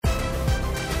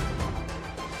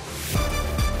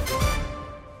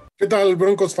¿Qué tal,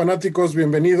 Broncos fanáticos?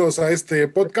 Bienvenidos a este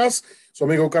podcast. Su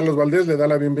amigo Carlos Valdés le da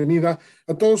la bienvenida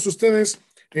a todos ustedes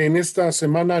en esta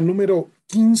semana número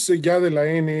 15 ya de la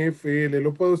NFL.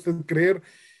 ¿Lo puede usted creer?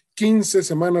 15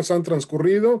 semanas han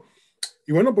transcurrido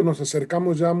y bueno, pues nos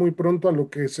acercamos ya muy pronto a lo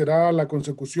que será la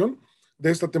consecución de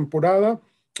esta temporada.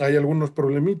 Hay algunos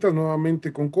problemitas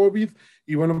nuevamente con COVID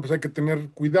y bueno, pues hay que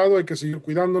tener cuidado, hay que seguir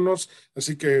cuidándonos.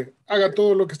 Así que haga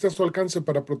todo lo que esté a su alcance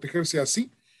para protegerse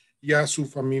así y a su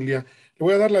familia. Le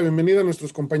voy a dar la bienvenida a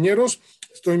nuestros compañeros.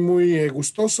 Estoy muy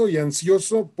gustoso y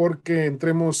ansioso porque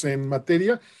entremos en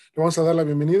materia. Le vamos a dar la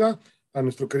bienvenida a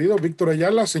nuestro querido Víctor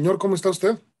Ayala. Señor, ¿cómo está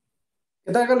usted?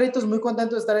 ¿Qué tal, Carlitos? Muy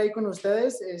contento de estar ahí con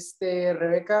ustedes.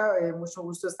 Rebeca, mucho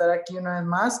gusto estar aquí una vez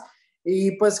más.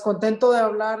 Y pues contento de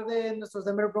hablar de nuestros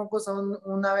Denver Broncos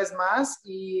una vez más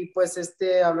y pues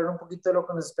hablar un poquito de lo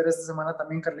que nos espera esta semana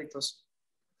también, Carlitos.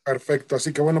 Perfecto,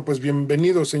 así que bueno, pues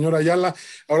bienvenido, señor Ayala.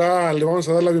 Ahora le vamos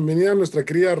a dar la bienvenida a nuestra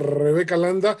querida Rebeca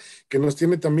Landa, que nos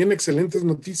tiene también excelentes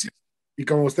noticias y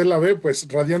como usted la ve,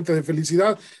 pues radiante de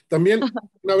felicidad. También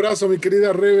un abrazo, mi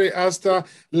querida Rebe, hasta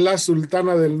la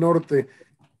Sultana del Norte.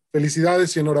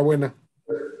 Felicidades y enhorabuena.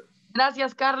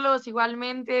 Gracias, Carlos.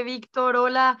 Igualmente, Víctor,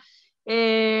 hola.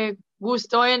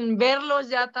 Gusto en verlos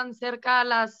ya tan cerca a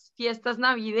las fiestas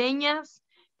navideñas,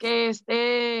 que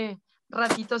este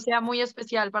ratito sea muy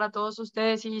especial para todos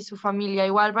ustedes y su familia,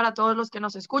 igual para todos los que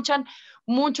nos escuchan.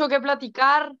 Mucho que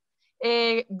platicar,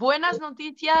 buenas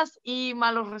noticias y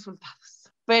malos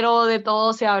resultados, pero de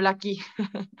todo se habla aquí.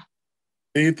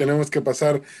 Sí, tenemos que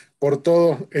pasar por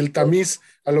todo el tamiz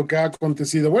a lo que ha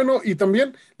acontecido. Bueno, y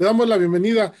también le damos la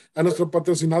bienvenida a nuestro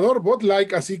patrocinador Bud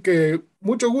Light, así que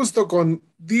mucho gusto con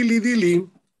Dili Dili.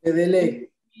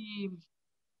 Dele.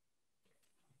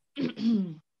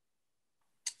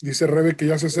 Dice Rebe que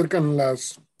ya se acercan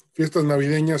las fiestas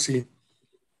navideñas y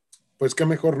pues qué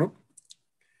mejor, ¿no?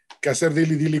 Que hacer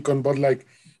Dili Dili con Bud Light.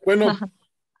 Bueno,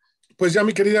 pues ya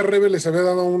mi querida Rebe les había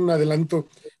dado un adelanto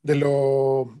de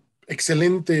lo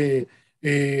excelente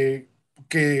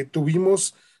que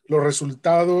tuvimos, los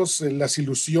resultados, las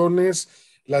ilusiones,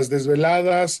 las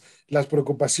desveladas, las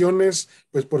preocupaciones,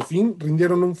 pues por fin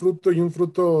rindieron un fruto y un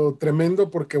fruto tremendo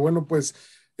porque bueno, pues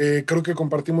creo que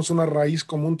compartimos una raíz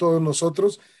común todos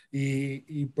nosotros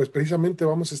y pues precisamente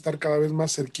vamos a estar cada vez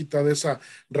más cerquita de esa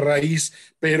raíz.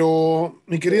 Pero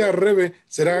mi querida Rebe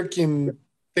será quien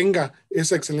tenga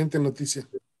esa excelente noticia.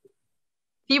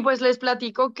 Sí, pues les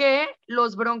platico que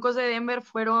los Broncos de Denver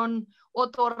fueron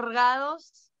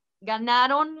otorgados,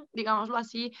 ganaron, digámoslo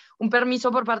así, un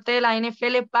permiso por parte de la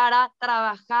NFL para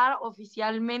trabajar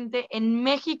oficialmente en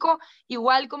México,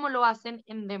 igual como lo hacen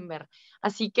en Denver.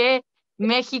 Así que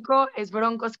México es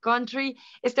Broncos Country.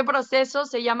 Este proceso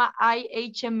se llama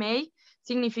IHMA,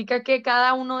 significa que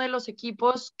cada uno de los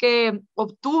equipos que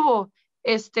obtuvo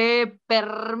este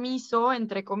permiso,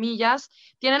 entre comillas,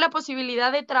 tiene la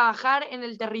posibilidad de trabajar en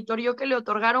el territorio que le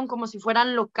otorgaron como si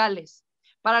fueran locales.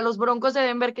 Para los Broncos de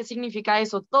Denver, ¿qué significa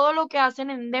eso? Todo lo que hacen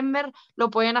en Denver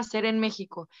lo pueden hacer en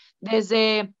México,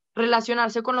 desde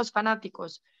relacionarse con los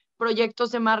fanáticos,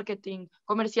 proyectos de marketing,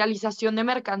 comercialización de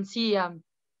mercancía,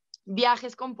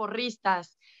 viajes con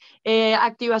porristas,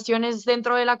 activaciones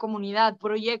dentro de la comunidad,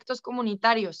 proyectos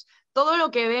comunitarios. Todo lo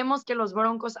que vemos que los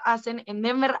Broncos hacen en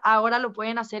Denver ahora lo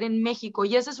pueden hacer en México.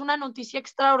 Y esa es una noticia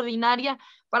extraordinaria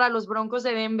para los Broncos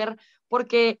de Denver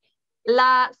porque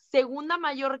la segunda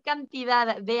mayor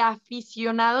cantidad de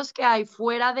aficionados que hay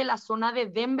fuera de la zona de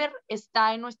Denver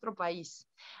está en nuestro país.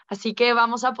 Así que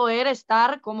vamos a poder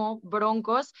estar como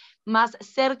Broncos más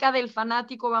cerca del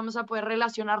fanático, vamos a poder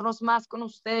relacionarnos más con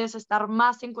ustedes, estar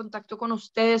más en contacto con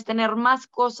ustedes, tener más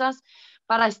cosas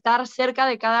para estar cerca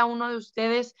de cada uno de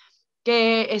ustedes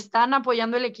que están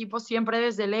apoyando el equipo siempre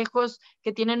desde lejos,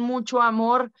 que tienen mucho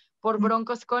amor por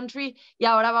Broncos Country y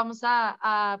ahora vamos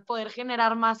a poder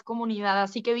generar más comunidad.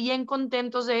 Así que bien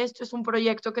contentos de esto. Es un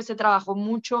proyecto que se trabajó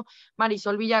mucho.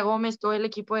 Marisol Villagómez, todo el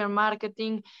equipo de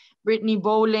marketing, Brittany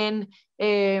Bowlen,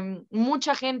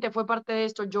 mucha gente fue parte de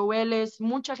esto, Joeles,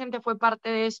 mucha gente fue parte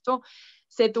de esto.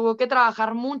 Se tuvo que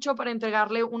trabajar mucho para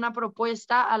entregarle una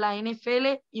propuesta a la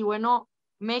NFL y bueno,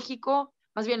 México,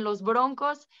 más bien los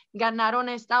Broncos, ganaron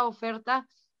esta oferta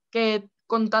que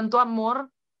con tanto amor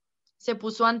se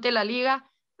puso ante la liga.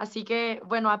 Así que,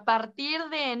 bueno, a partir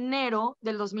de enero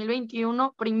del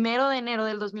 2021, primero de enero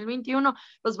del 2021,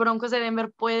 los Broncos de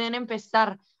Denver pueden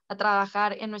empezar a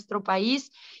trabajar en nuestro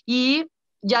país y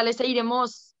ya les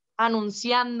iremos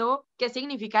anunciando qué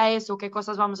significa eso, qué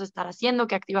cosas vamos a estar haciendo,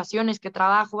 qué activaciones, qué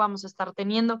trabajo vamos a estar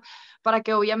teniendo para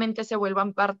que obviamente se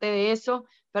vuelvan parte de eso,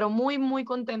 pero muy, muy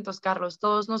contentos, Carlos.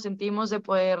 Todos nos sentimos de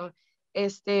poder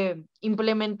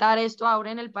implementar esto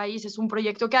ahora en el país. Es un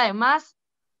proyecto que además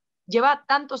lleva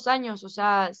tantos años, o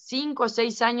sea, 5 o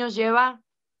 6 años lleva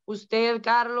usted,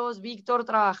 Carlos, Víctor,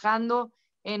 trabajando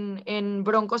en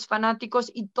Broncos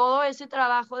Fanáticos, y todo ese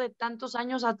trabajo de tantos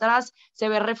años atrás se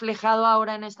ve reflejado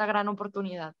ahora en esta gran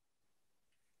oportunidad.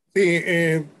 Sí,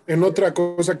 en otra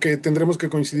cosa que tendremos que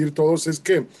coincidir todos es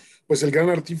que, pues el gran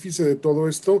artífice de todo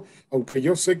esto, aunque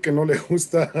yo sé que no le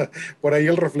gusta por ahí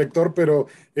el reflector, pero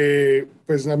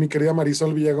pues a mi querida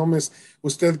Marisol Villagómez,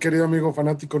 usted, querido amigo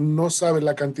fanático, no sabe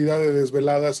la cantidad de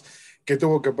desveladas que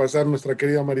tuvo que pasar nuestra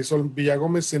querida Marisol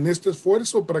Villagómez en este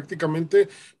esfuerzo prácticamente,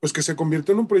 pues que se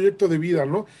convirtió en un proyecto de vida,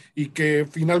 ¿no? Y que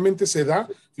finalmente se da,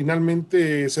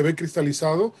 finalmente se ve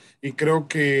cristalizado, y creo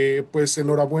que pues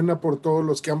enhorabuena por todos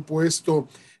los que han puesto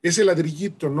ese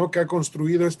ladrillito, ¿no? Que ha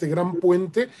construido este gran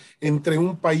puente entre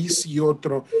un país y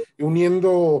otro,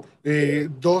 uniendo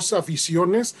dos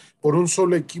aficiones por un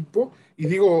solo equipo. Y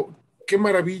digo, qué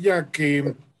maravilla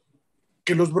que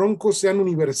los Broncos sean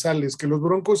universales, que los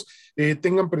Broncos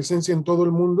tengan presencia en todo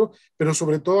el mundo, pero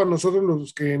sobre todo a nosotros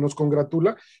los que nos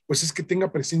congratula, pues es que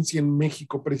tenga presencia en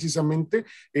México, precisamente,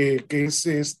 que es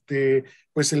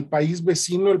pues el país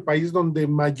vecino, el país donde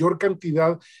mayor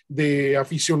cantidad de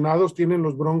aficionados tienen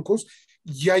los Broncos.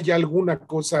 Y hay alguna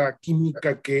cosa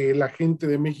química que la gente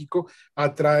de México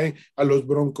atrae a los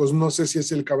Broncos. No sé si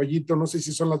es el caballito, no sé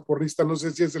si son las porristas, no sé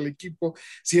si es el equipo,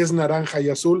 si es naranja y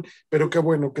azul, pero qué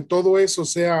bueno que todo eso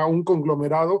sea un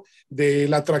conglomerado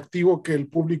del atractivo que el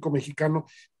público mexicano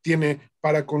tiene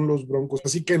para con los Broncos.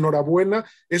 Así que enhorabuena,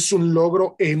 es un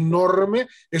logro enorme,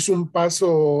 es un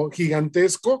paso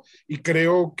gigantesco, y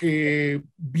creo que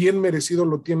bien merecido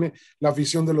lo tiene la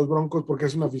afición de los Broncos, porque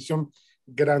es una afición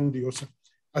grandiosa.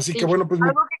 Así que Y bueno, pues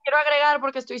algo que quiero agregar,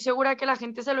 porque estoy segura que la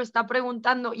gente se lo está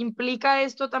preguntando, ¿implica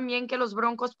esto también que los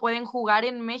Broncos pueden jugar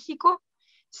en México?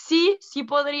 Sí, sí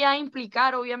podría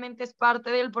implicar, obviamente es parte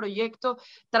del proyecto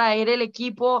traer el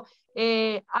equipo.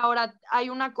 Ahora, hay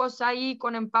una cosa ahí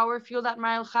con Empower Field at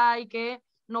Mile High que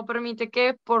no permite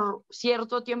que por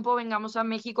cierto tiempo vengamos a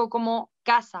México como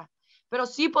casa, pero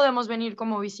sí podemos venir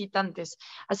como visitantes.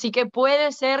 Así que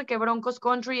puede ser que Broncos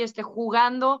Country esté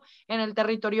jugando en el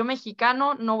territorio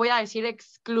mexicano, no voy a decir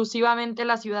exclusivamente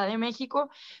la Ciudad de México,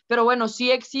 pero bueno,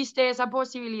 sí existe esa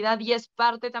posibilidad y es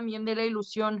parte también de la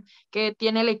ilusión que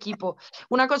tiene el equipo.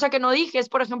 Una cosa que no dije es,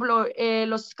 por ejemplo,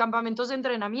 los campamentos de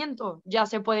entrenamiento ya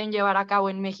se pueden llevar a cabo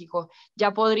en México.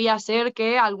 Ya podría ser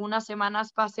que algunas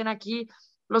semanas pasen aquí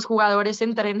los jugadores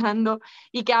entrenando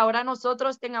y que ahora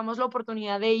nosotros tengamos la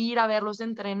oportunidad de ir a verlos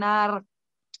entrenar,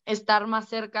 estar más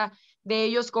cerca de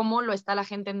ellos como lo está la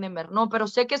gente en Denver, ¿no? Pero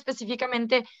sé que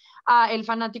específicamente a el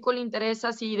fanático le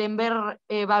interesa si Denver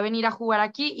va a venir a jugar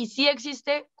aquí, y sí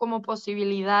existe como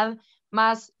posibilidad,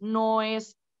 más no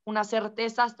es una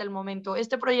certeza hasta el momento.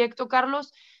 Este proyecto,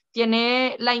 Carlos,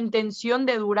 tiene la intención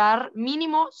de durar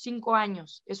mínimo 5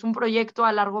 años. Es un proyecto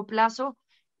a largo plazo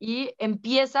y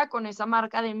empieza con esa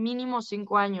marca de mínimo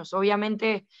 5 años.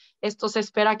 Obviamente, esto se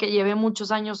espera que lleve muchos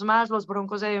años más. Los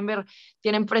Broncos de Denver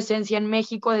tienen presencia en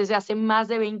México desde hace más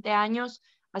de 20 años,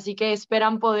 así que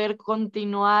esperan poder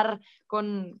continuar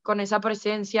con esa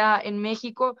presencia en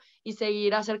México y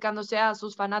seguir acercándose a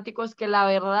sus fanáticos, que la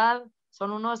verdad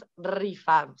son unos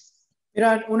rifados.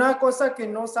 Mira, una cosa que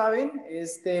no saben,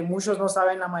 muchos no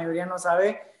saben, la mayoría no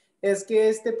sabe, es que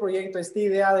este proyecto, esta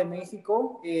idea de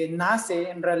México,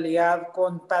 nace en realidad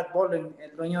con Pat Bowlen,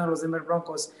 el dueño de los Denver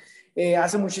Broncos,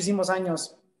 hace muchísimos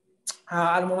años.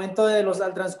 Al momento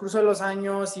al transcurso de los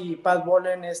años y Pat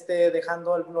Bowlen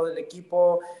dejando lo del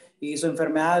equipo y su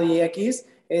enfermedad y X,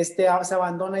 se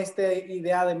abandona esta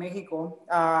idea de México.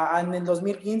 En el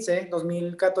 2015,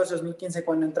 2014-2015,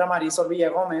 cuando entra Marisol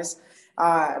Villagómez,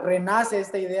 renace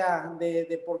esta idea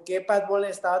de por qué Pat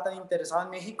Bowlen estaba tan interesado en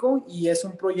México, y es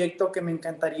un proyecto que me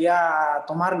encantaría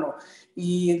tomarlo.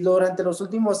 Y durante los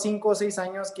últimos 5 o 6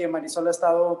 años que Marisol ha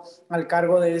estado al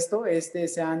cargo de esto,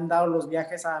 se han dado los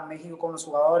viajes a México con los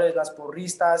jugadores, las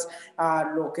porristas,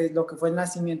 lo que fue el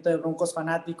nacimiento de Broncos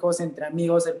Fanáticos, entre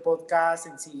amigos, el podcast,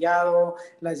 ensillado,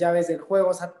 las llaves del juego,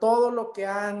 o sea, todo lo que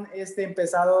han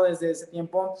empezado desde ese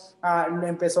tiempo, lo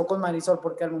empezó con Marisol,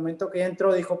 porque al momento que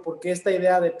entró dijo, ¿por qué esta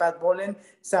idea de Pat Bowlen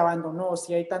se abandonó?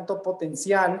 Si hay tanto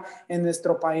potencial en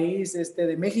nuestro país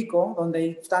de México, donde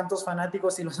hay tantos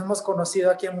fanáticos y los hemos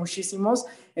conocido aquí a muchísimos,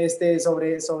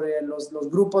 sobre los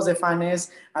grupos de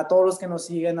fans, a todos los que nos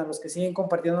siguen, a los que siguen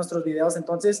compartiendo nuestros videos.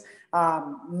 Entonces,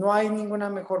 no hay ninguna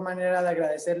mejor manera de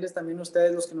agradecerles también a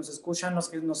ustedes, los que nos escuchan, los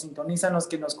que nos sintonizan, los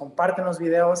que nos comparten los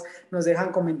videos, nos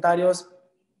dejan comentarios.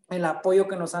 el apoyo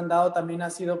que nos han dado también ha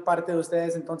sido parte de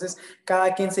ustedes. Entonces,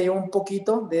 cada quien se lleva un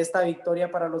poquito de esta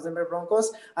victoria para los Denver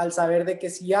Broncos, al saber de que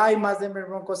si hay más Denver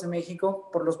Broncos en México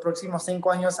por los próximos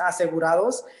 5 años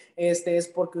asegurados, es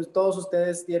porque todos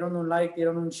ustedes dieron un like,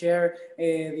 dieron un share,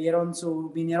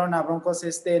 vinieron a Broncos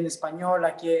en español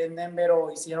aquí en Denver,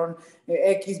 o hicieron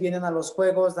vienen a los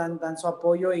juegos, dan su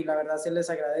apoyo, y la verdad se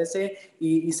les agradece,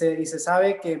 y se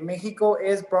sabe que México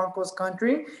es Broncos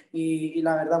Country, y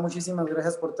la verdad muchísimas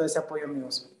gracias por todo ese apoyo,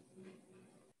 amigos.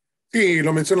 Sí,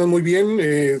 lo mencionas muy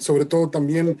bien, sobre todo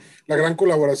también la gran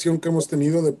colaboración que hemos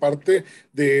tenido de parte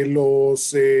de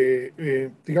los,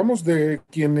 digamos, de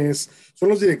quienes son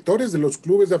los directores de los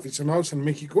clubes de aficionados en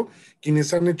México,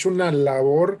 quienes han hecho una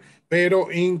labor,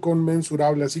 pero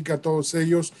inconmensurable. Así que a todos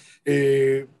ellos,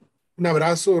 un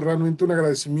abrazo, realmente un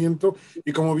agradecimiento.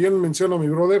 Y como bien menciona mi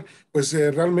brother, pues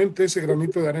realmente ese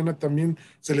granito de arena también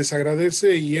se les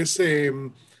agradece, y esa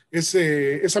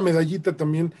medallita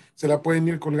también se la pueden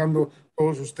ir colgando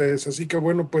todos ustedes. Así que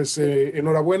bueno, pues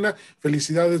enhorabuena,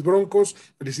 felicidades Broncos,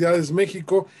 felicidades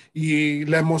México, y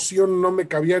la emoción no me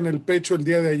cabía en el pecho el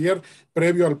día de ayer,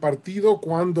 previo al partido,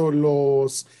 cuando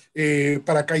los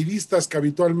paracaidistas que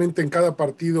habitualmente en cada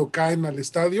partido caen al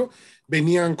estadio,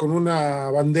 venían con una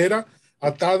bandera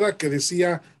atada que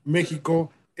decía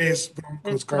México es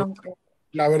Broncos Country.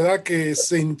 La verdad que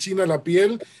se enchina la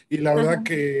piel, y la verdad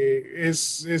que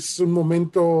es un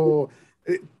momento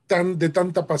de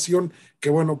tanta pasión que,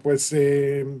 bueno, pues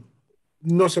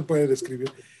no se puede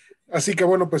describir. Así que,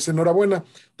 bueno, pues enhorabuena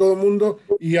todo el mundo.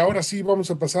 Y ahora sí vamos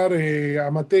a pasar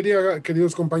a materia,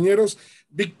 queridos compañeros.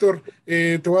 Víctor,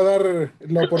 te voy a dar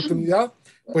la oportunidad,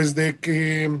 pues, de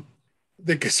que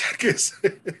saques,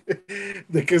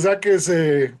 de que saques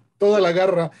toda la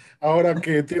garra ahora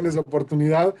que tienes la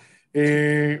oportunidad.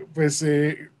 Pues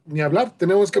ni hablar,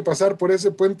 tenemos que pasar por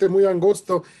ese puente muy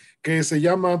angosto que se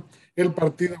llama el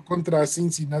partido contra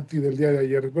Cincinnati del día de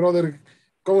ayer. Brother,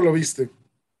 ¿cómo lo viste?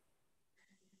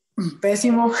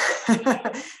 Pésimo.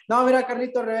 No, mira,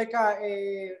 Carlito, Rebeca,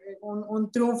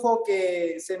 un triunfo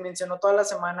que se mencionó toda la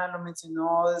semana, lo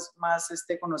mencionó más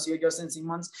conocido Justin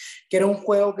Simmons, que era un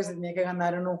juego que se tenía que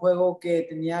ganar, en un juego que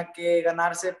tenía que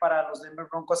ganarse para los Denver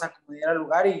Broncos acudir al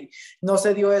lugar, y no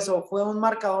se dio eso. Fue un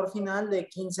marcador final de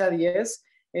 15-10.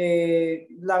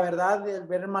 La verdad, el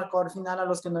ver el marcador final, a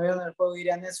los que no vieron el juego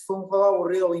dirían, fue un juego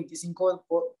aburrido, 25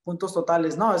 puntos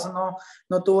totales. No, eso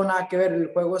no tuvo nada que ver.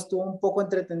 El juego estuvo un poco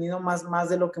entretenido, más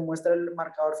de lo que muestra el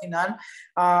marcador final.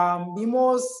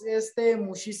 Vimos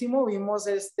muchísimo, vimos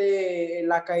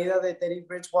la caída de Teddy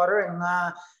Bridgewater en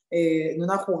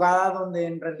una jugada donde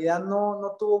en realidad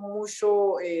no tuvo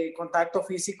mucho contacto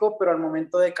físico, pero al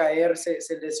momento de caer se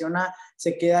lesiona,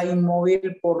 se queda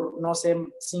inmóvil por, no sé,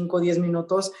 5 o 10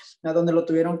 minutos, a donde lo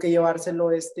tuvieron que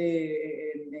llevárselo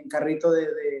en carrito de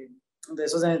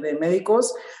esos de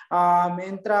médicos.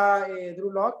 Entra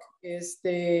Drew Lock,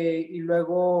 y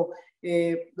luego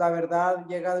la verdad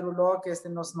llega Drew Lock,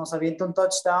 nos avienta un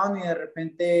touchdown, y de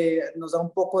repente nos da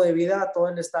un poco de vida a todo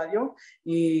el estadio,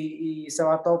 y se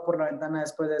va todo por la ventana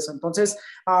después de eso. Entonces,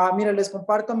 mira, les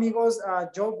comparto, amigos, a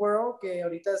Joe Burrow, que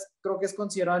ahorita creo que es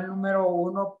considerado el número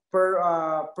 1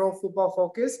 Pro Football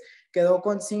Focus. Quedó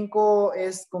con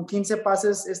 15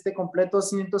 pases completos,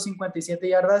 157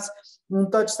 yardas, un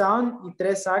touchdown y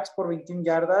 3 sacks por 21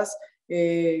 yardas.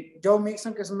 Joe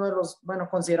Mixon, que es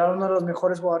considerado uno de los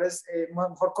mejores jugadores,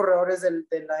 mejor corredores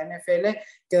de la NFL,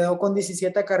 quedó con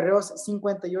 17 acarreos,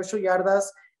 58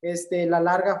 yardas. La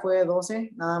larga fue de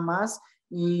 12, nada más.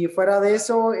 Y fuera de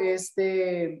eso,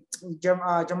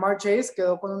 Ja'Marr Chase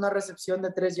quedó con una recepción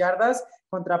de 3 yardas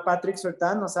contra Patrick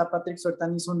Surtain. O sea, Patrick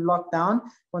Surtain hizo un lockdown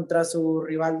contra su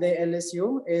rival de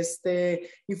LSU.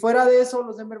 Y fuera de eso,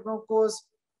 los Denver Broncos,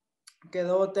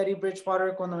 quedó Teddy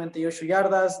Bridgewater con 98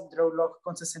 yardas, Drew Lock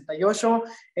con 68,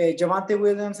 Javonte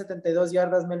Williams 72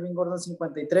 yardas, Melvin Gordon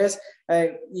 53,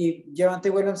 y Javonte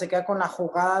Williams se queda con la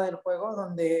jugada del juego,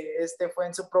 donde fue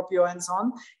en su propio end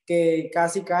zone, que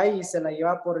casi cae y se la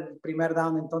lleva por el primer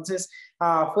down. Entonces,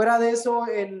 fuera de eso,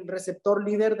 el receptor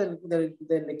líder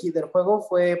del juego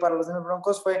fue, para los Denver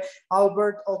Broncos, fue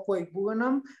Albert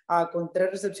Okwuegbunam, con 3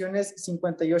 recepciones,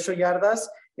 58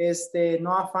 yardas.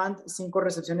 Noah Fant, 5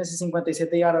 recepciones y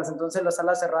 57 yardas. Entonces las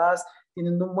alas cerradas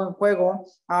tienen un buen juego.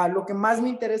 Lo que más me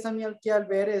interesa a mí aquí al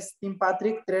ver es Tim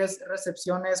Patrick, 3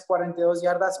 recepciones, 42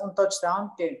 yardas, un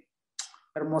touchdown, que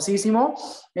hermosísimo.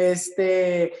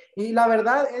 Y la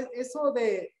verdad, eso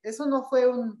no fue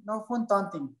un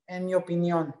taunting, en mi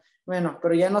opinión. Bueno,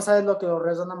 pero ya no sabes lo que los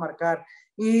refs van a marcar.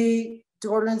 Y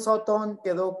Courtland Sutton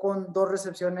quedó con 2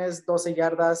 recepciones, 12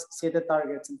 yardas, 7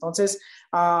 targets. Entonces,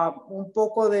 un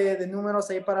poco de números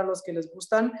ahí para los que les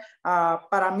gustan.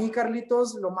 Para mí,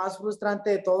 Carlitos, lo más frustrante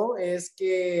de todo es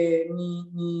que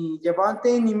ni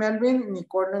Javonte, ni Melvin, ni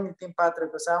Courtland, ni Tim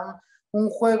Patrick, o sea, un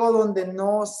juego donde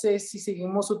no sé si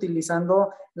seguimos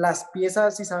utilizando las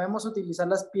piezas, si sabemos utilizar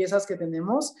las piezas que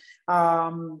tenemos.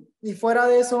 Y fuera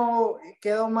de eso,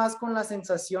 quedo más con la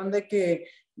sensación de que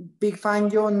Big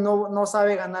Fangio no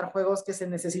sabe ganar juegos que se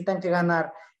necesitan que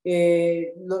ganar.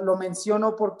 Lo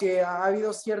menciono porque ha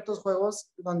habido ciertos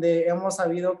juegos donde hemos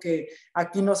sabido que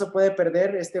aquí no se puede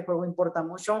perder, este juego importa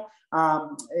mucho.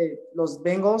 Los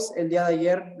Bengals el día de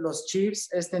ayer, los Chiefs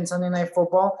en Sunday Night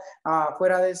Football,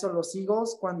 fuera de eso los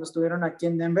Eagles cuando estuvieron aquí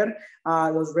en Denver,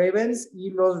 los Ravens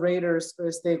y los Raiders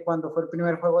cuando fue el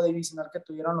primer juego divisional que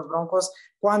tuvieron los Broncos,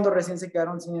 cuando recién se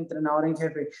quedaron sin entrenador en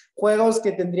jefe. Juegos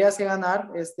que tendrías que ganar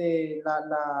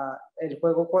el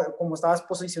juego como estabas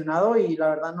posicionado, y la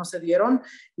verdad no se dieron.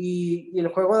 Y el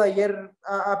juego de ayer,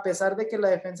 a pesar de que la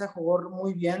defensa jugó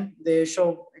muy bien, de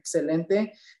hecho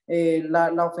excelente,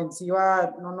 la ofensiva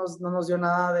no nos dio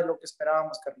nada de lo que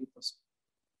esperábamos, Carlitos.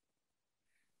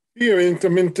 Y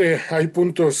evidentemente hay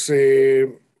puntos,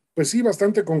 pues sí,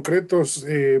 bastante concretos,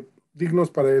 dignos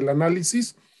para el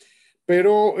análisis,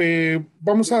 pero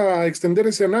vamos a extender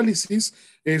ese análisis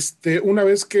una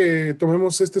vez que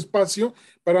tomemos este espacio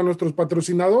para nuestros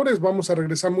patrocinadores. Vamos a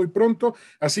regresar muy pronto,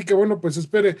 así que bueno, pues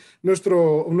espere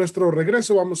nuestro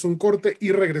regreso, vamos a un corte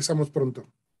y regresamos pronto.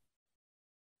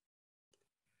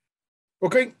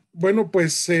 Ok, bueno,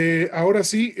 pues ahora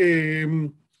sí,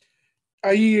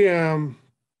 hay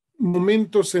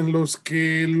momentos en los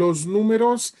que los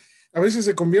números a veces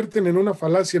se convierten en una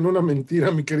falacia, en una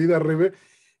mentira, mi querida Rebe,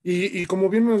 y como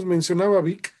bien nos mencionaba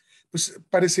Vic, pues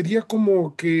parecería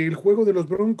como que el juego de los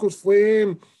Broncos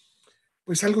fue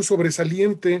pues algo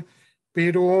sobresaliente,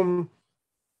 pero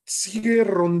sigue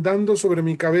rondando sobre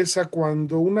mi cabeza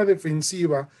cuando una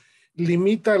defensiva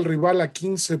limita al rival a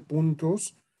 15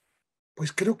 puntos,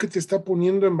 pues creo que te está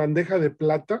poniendo en bandeja de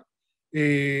plata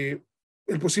el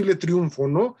posible triunfo,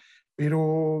 ¿no?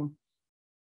 Pero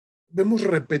vemos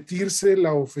repetirse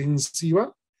la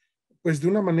ofensiva, pues de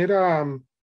una manera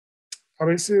a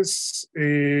veces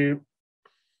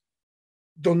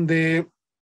donde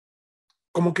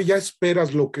como que ya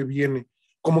esperas lo que viene,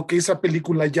 como que esa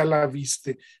película ya la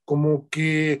viste, como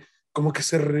que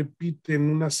se repite en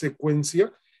una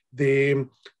secuencia de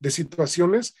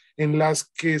situaciones en las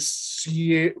que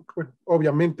sí, bueno,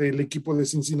 obviamente el equipo de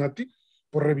Cincinnati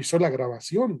pues revisó la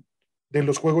grabación de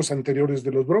los juegos anteriores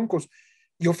de los Broncos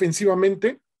y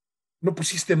ofensivamente no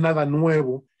pusiste nada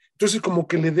nuevo. Entonces como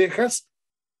que le dejas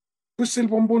pues el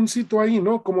bomboncito ahí,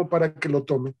 ¿no? Como para que lo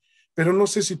tome. Pero no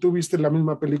sé si tú viste la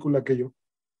misma película que yo.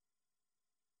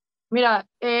 Mira,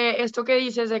 esto que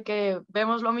dices de que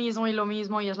vemos lo mismo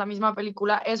y es la misma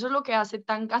película, eso es lo que hace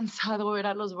tan cansado ver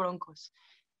a los Broncos.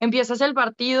 Empiezas el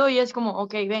partido y es como,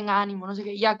 ok, venga, ánimo, no sé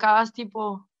qué, y acabas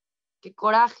tipo, qué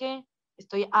coraje,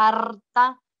 estoy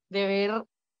harta de ver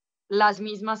las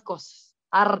mismas cosas,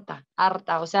 harta,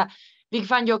 harta. O sea, Big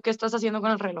Fan, yo, ¿qué estás haciendo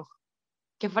con el reloj?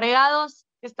 ¿Qué fregados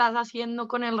estás haciendo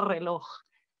con el reloj?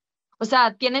 O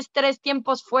sea, tienes 3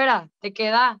 tiempos fuera, te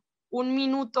queda 1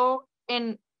 minuto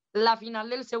en la final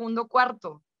del segundo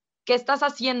cuarto. ¿Qué estás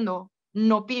haciendo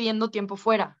no pidiendo tiempo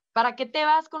fuera? ¿Para qué te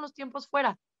vas con los tiempos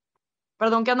fuera?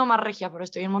 Perdón que ando más regia, pero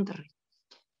estoy en Monterrey.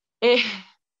 Eh,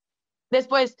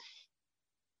 después,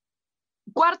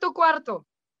 cuarto.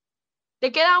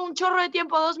 Te queda un chorro de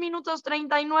tiempo, 2 minutos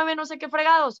 39, no sé qué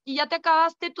fregados, y ya te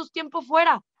acabaste tus tiempos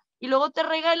fuera. Y luego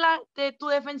tu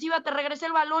defensiva te regresa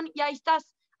el balón y ahí está,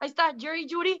 Jerry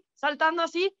Jeudy saltando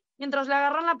así, mientras le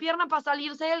agarran la pierna para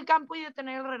salirse del campo y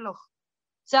detener el reloj.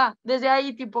 O sea, desde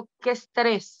ahí, tipo, qué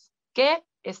estrés.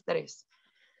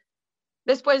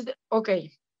 Después, ok,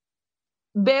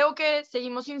 veo que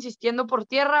seguimos insistiendo por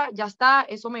tierra, ya está,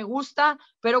 eso me gusta,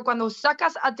 pero cuando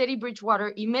sacas a Teddy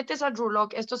Bridgewater y metes a Drew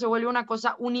Lock, esto se vuelve una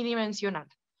cosa unidimensional,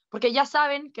 porque ya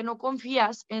saben que no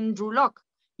confías en Drew Lock,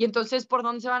 y entonces, ¿por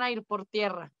dónde se van a ir? Por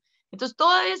tierra. Entonces,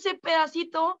 todo ese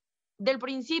pedacito del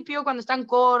principio, cuando están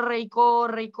corre,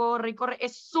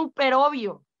 es súper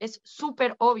obvio,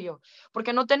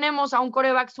 porque no tenemos a un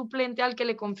quarterback suplente al que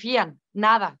le confían,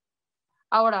 nada.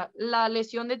 Ahora, la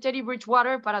lesión de Teddy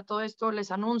Bridgewater, para todo esto les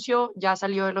anuncio, ya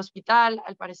salió del hospital,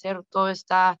 al parecer todo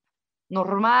está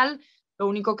normal. Lo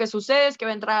único que sucede es que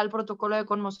va a entrar al protocolo de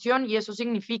conmoción y eso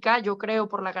significa, yo creo,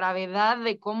 por la gravedad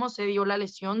de cómo se dio la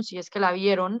lesión, si es que la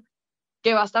vieron,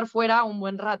 que va a estar fuera un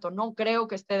buen rato. No creo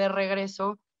que esté de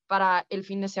regreso para el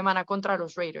fin de semana contra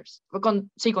los Raiders.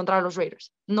 Contra los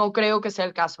Raiders. No creo que sea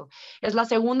el caso. Es la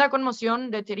segunda conmoción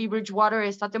de Teddy Bridgewater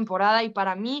esta temporada y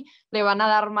para mí le van a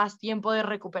dar más tiempo de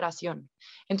recuperación.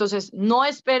 Entonces, no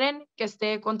esperen que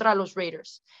esté contra los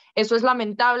Raiders. Eso es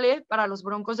lamentable para los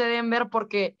Broncos de Denver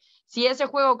porque si ese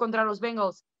juego contra los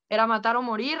Bengals era matar o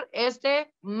morir,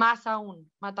 más aún,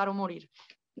 matar o morir.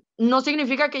 No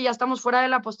significa que ya estamos fuera de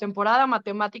la postemporada,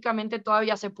 matemáticamente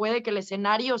todavía se puede que el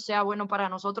escenario sea bueno para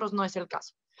nosotros, no es el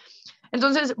caso.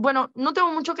 Entonces, bueno, no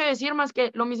tengo mucho que decir más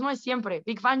que lo mismo de siempre.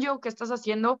 Vic Fangio, ¿qué estás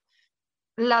haciendo?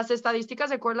 Las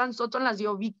estadísticas de Courtland Sutton las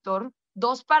dio Víctor,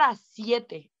 2 para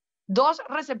 7, 2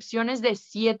 recepciones de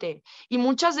 7, y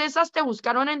muchas de esas te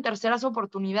buscaron en terceras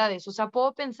oportunidades. O sea,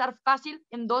 puedo pensar fácil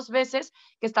en 2 veces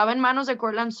que estaba en manos de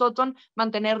Courtland Sutton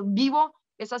mantener vivo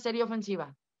esa serie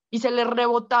ofensiva y se le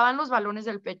rebotaban los balones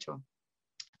del pecho.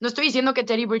 No estoy diciendo que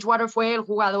Teddy Bridgewater fue el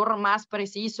jugador más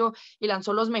preciso y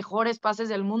lanzó los mejores pases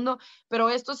del mundo, pero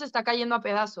esto se está cayendo a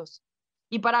pedazos.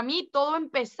 Y para mí todo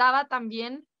empezaba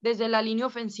también desde la línea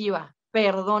ofensiva.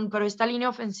 Perdón, pero esta línea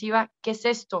ofensiva, ¿qué es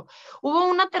esto? Hubo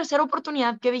una tercera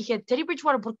oportunidad que dije, Teddy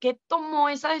Bridgewater, ¿por qué tomó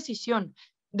esa decisión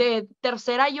de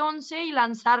 3rd y 11 y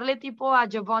lanzarle tipo a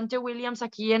Javonte Williams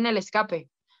aquí en el escape?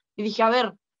 Y dije, a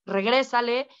ver,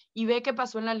 regrésale y ve qué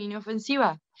pasó en la línea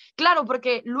ofensiva. Claro,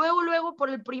 porque luego por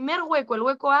el primer hueco, el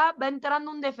hueco A, va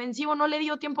entrando un defensivo, no le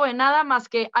dio tiempo de nada más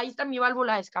que ahí está mi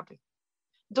válvula de escape.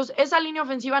 Entonces, esa línea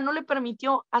ofensiva no le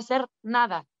permitió hacer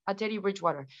nada a Teddy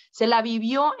Bridgewater. Se la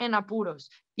vivió en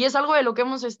apuros. Y es algo de lo que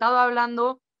hemos estado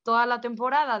hablando toda la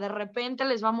temporada. De repente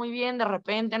les va muy bien, de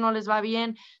repente no les va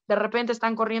bien, de repente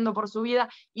están corriendo por su vida.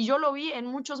 Y yo lo vi en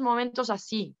muchos momentos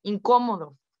así,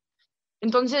 incómodo.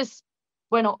 Entonces,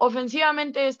 bueno,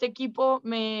 ofensivamente este equipo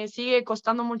me sigue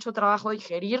costando mucho trabajo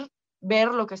digerir,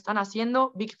 ver lo que están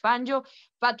haciendo. Vic Fangio,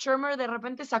 Pat Shurmur de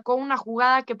repente sacó una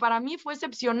jugada que para mí fue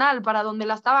excepcional para donde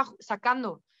la estaba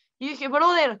sacando. Y dije,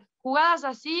 brother, jugadas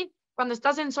así cuando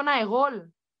estás en zona de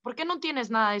gol. ¿Por qué no tienes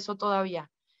nada de eso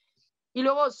todavía? Y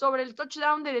luego sobre el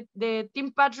touchdown de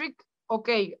Tim Patrick, ok,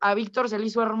 a Víctor se le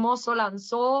hizo hermoso,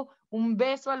 lanzó un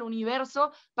beso al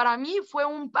universo. Para mí fue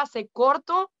un pase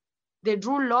corto de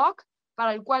Drew Lock,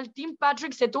 para el cual Tim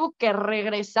Patrick se tuvo que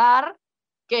regresar,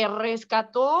 que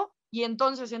rescató y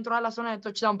entonces entró a la zona de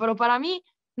touchdown. Pero para mí,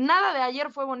 nada de ayer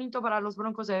fue bonito para los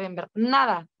Broncos de Denver.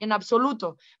 Nada, en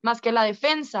absoluto, más que la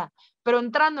defensa. Pero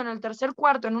entrando en el tercer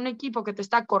cuarto en un equipo que te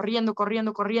está corriendo,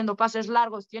 pases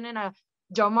largos, tienen a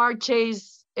Ja'Marr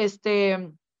Chase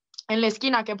en la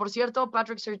esquina, que por cierto,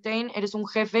 Patrick Surtain, eres un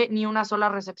jefe, ni una sola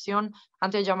recepción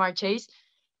ante Ja'Marr Chase.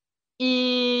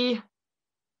 Y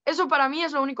eso para mí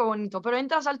es lo único bonito, pero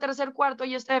entras al tercer cuarto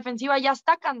y esta defensiva ya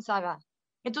está cansada.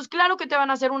 Entonces, claro que te van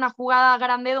a hacer una jugada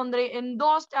grande donde en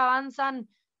 2 te avanzan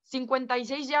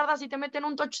 56 yardas y te meten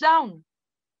un touchdown.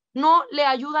 No le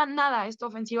ayuda nada esta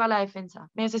ofensiva a la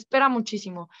defensa. Me desespera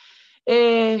muchísimo.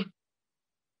 Y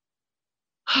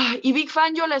Vic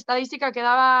Fangio, la estadística que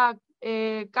daba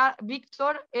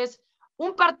Víctor es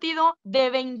un partido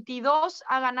de 22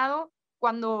 ha ganado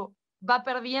cuando va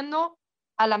perdiendo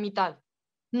a la mitad.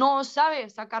 No sabe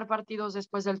sacar partidos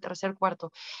después del tercer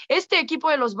cuarto. Este equipo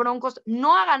de los Broncos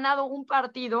no ha ganado un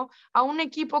partido a un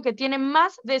equipo que tiene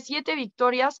más de 7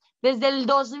 victorias desde el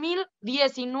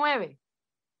 2019.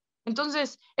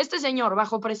 Entonces, este señor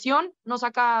bajo presión no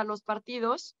saca los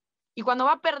partidos y cuando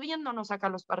va perdiendo no saca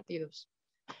los partidos.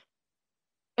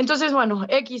 Entonces, bueno,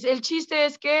 el chiste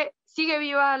es que sigue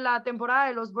viva la temporada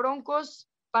de los Broncos.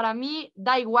 Para mí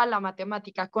da igual la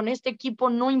matemática. Con este equipo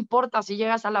no importa si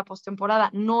llegas a la postemporada,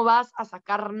 no vas a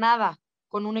sacar nada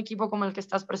con un equipo como el que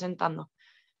estás presentando.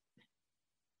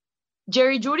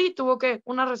 Jerry Jeudy tuvo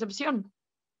una recepción.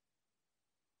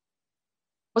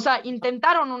 O sea,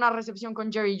 intentaron una recepción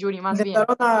con Jerry Jeudy, más bien.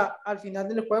 Al final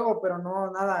del juego, pero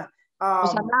no, nada. O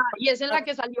sea, nada. Y es en la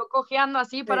que salió cojeando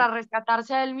así sí, para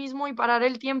rescatarse a él mismo y parar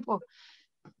el tiempo.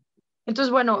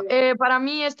 Entonces, bueno, para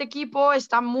mí este equipo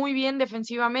está muy bien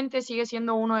defensivamente, sigue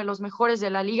siendo uno de los mejores de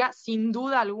la liga, sin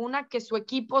duda alguna, que su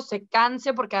equipo se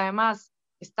canse, porque además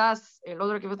el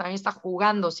otro equipo también está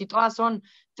jugando, si todas son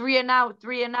 3 and out,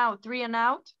 3 and out, 3 and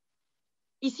out,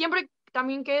 y siempre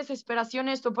también qué desesperación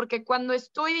esto, porque cuando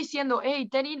estoy diciendo, hey,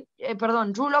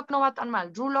 Drew Lock no va tan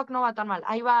mal,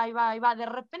 ahí va, de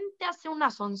repente hace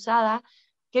una sonzada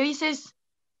que dices,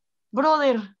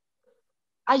 brother,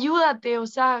 ayúdate, o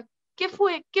sea, ¿qué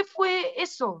fue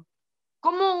eso?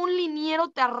 ¿Cómo un liniero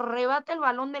te arrebata el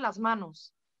balón de las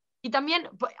manos? Y también,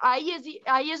 ahí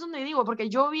es donde digo, porque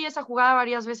yo vi esa jugada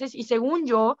varias veces y según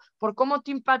yo, por cómo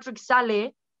Tim Patrick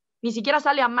sale, ni siquiera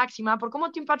sale a máxima, por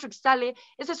cómo Tim Patrick sale,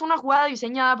 esa es una jugada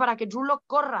diseñada para que Drew Lock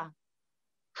corra.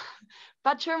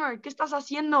 Pat Shurmur, ¿qué estás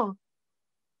haciendo? O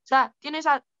sea, tienes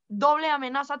a doble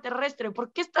amenaza terrestre.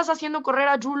 ¿Por qué estás haciendo correr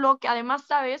a Drew Lock, que además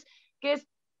sabes que es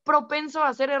propenso a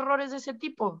hacer errores de ese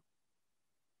tipo?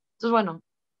 Entonces, bueno,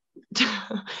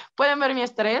 pueden ver mi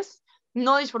estrés.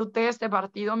 No disfruté este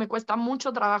partido. Me cuesta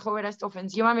mucho trabajo ver a esta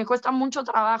ofensiva. Me cuesta mucho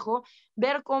trabajo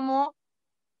ver cómo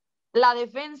la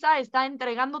defensa está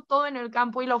entregando todo en el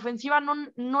campo y la ofensiva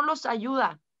no los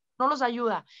ayuda. No los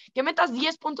ayuda. Que metas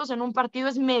 10 puntos en un partido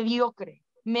es mediocre.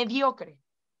 Mediocre.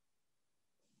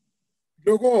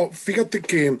 Luego, fíjate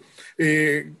que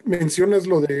mencionas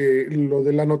lo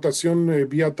de la anotación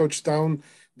vía touchdown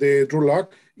de Drew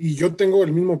Lock, y yo tengo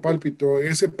el mismo pálpito.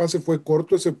 Ese pase fue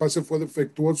corto, ese pase fue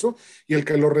defectuoso, y el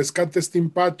que lo rescata es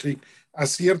Tim Patrick.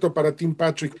 Acierto para Tim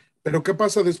Patrick. Pero ¿qué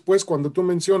pasa después cuando tú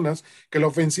mencionas que la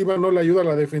ofensiva no le ayuda a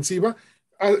la defensiva?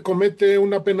 Comete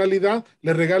una penalidad,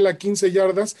 le regala 15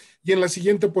 yardas, y en la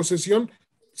siguiente posesión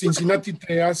Cincinnati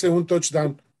te hace un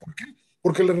touchdown. ¿Por qué?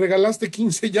 Porque le regalaste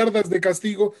 15 yardas de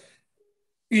castigo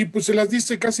y pues se las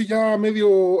diste casi ya a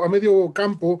medio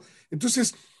campo.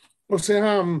 Entonces, o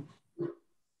sea,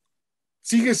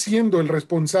 sigue siendo el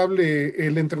responsable,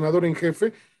 el entrenador en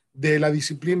jefe de la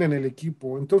disciplina en el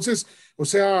equipo. Entonces, o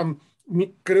sea,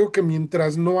 creo que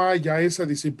mientras no haya esa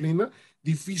disciplina,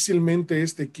 difícilmente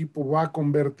este equipo va a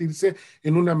convertirse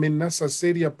en una amenaza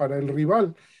seria para el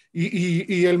rival.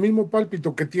 Y el mismo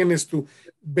pálpito que tienes tú,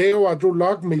 veo a Drew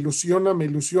Lock, me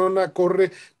ilusiona,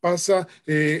 corre, pasa,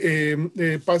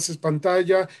 pases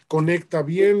pantalla, conecta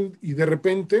bien y de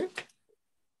repente,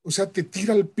 o sea, te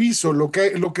tira al piso, lo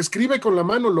que escribe con la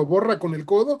mano lo borra con el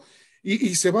codo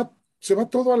y se va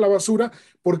todo a la basura,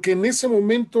 porque en ese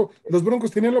momento los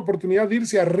Broncos tenían la oportunidad de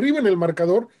irse arriba en el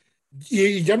marcador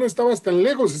y ya no estabas tan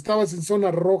lejos, estabas en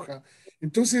zona roja.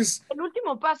 Entonces, El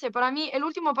último pase, para mí, el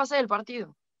último pase del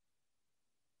partido,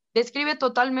 describe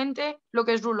totalmente lo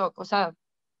que es Drew Lock. O sea,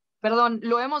 perdón,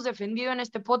 lo hemos defendido en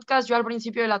este podcast. Yo al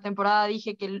principio de la temporada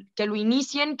dije que lo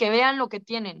inicien, que vean lo que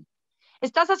tienen.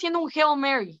 Estás haciendo un Hail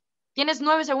Mary. Tienes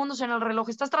 9 segundos en el reloj.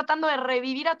 Estás tratando de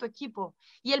revivir a tu equipo.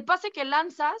 Y el pase que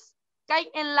lanzas cae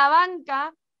en la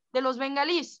banca de los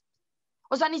bengalíes.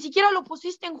 O sea, ni siquiera lo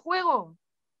pusiste en juego.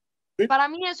 sí, Para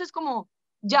mí eso es como,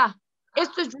 ya,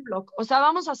 esto es Drew Lock. O sea,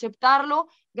 vamos a aceptarlo.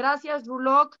 Gracias, Drew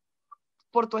Lock,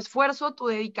 por tu esfuerzo, tu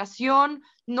dedicación.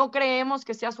 No creemos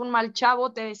que seas un mal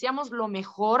chavo. Te deseamos lo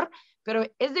mejor, pero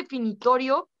es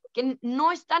definitorio que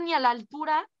no está ni a la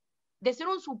altura de ser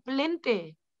un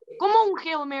suplente. ¿Cómo un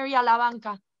Hail Mary a la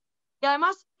banca? Y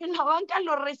además en la banca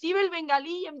lo recibe el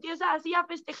bengalí y empieza así a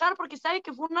festejar porque sabe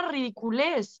que fue una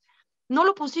ridiculez. No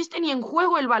lo pusiste ni en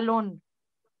juego el balón.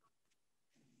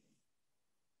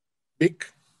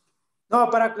 Vic, No,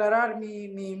 para aclarar,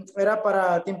 era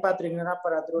para Tim Patrick, no era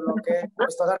para Drew Lock. Me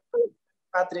gustó dar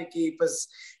Patrick y pues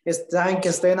saben que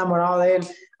estoy enamorado de él.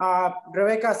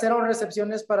 Rebeca, 0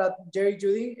 recepciones para Jerry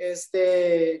Jeudy.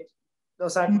 O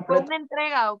sea, ¿Fue una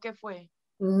entrega o qué fue?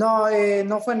 No,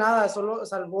 no fue nada, solo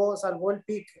salvó el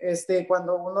pick.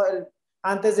 Cuando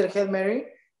antes del Hail Mary,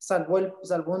 salvó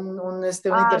una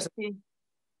intercepción. Sí.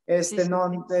 Sí, sí, No,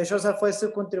 sí. de hecho, esa fue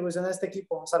su contribución a este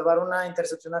equipo, salvar una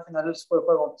intercepción al final del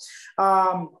juego.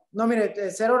 No,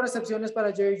 mire, 0 recepciones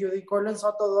para Jerry Jeudy, Courtland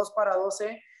Sutton 2 para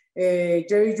 12.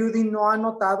 Jerry Jeudy no ha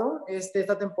anotado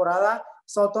esta temporada.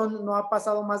 Sutton no ha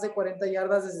pasado más de 40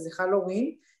 yardas desde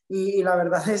Halloween. Y la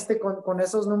verdad, con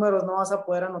esos números no vas a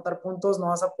poder anotar puntos, no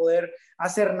vas a poder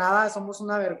hacer nada. Somos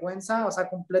una vergüenza, o sea,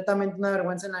 completamente una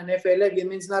vergüenza en la NFL. Bien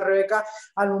menciona Rebeca,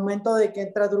 al momento de que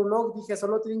entra Drew Lock, dije,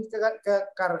 solo tienen que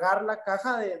cargar la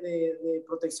caja de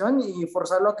protección y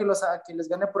forzarlo a que les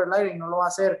gane por el aire, y no lo va a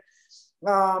hacer.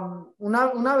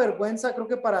 Una vergüenza, creo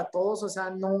que para todos. O sea,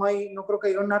 no creo que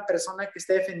haya una persona que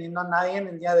esté defendiendo a nadie en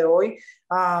el día de hoy.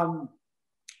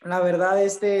 La verdad,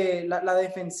 la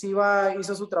defensiva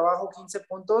hizo su trabajo, 15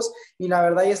 puntos, y la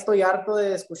verdad ya estoy harto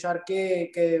de escuchar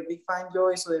que Big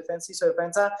Fangio y su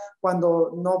defensa,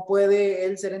 cuando no puede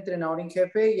él ser entrenador en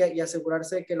jefe y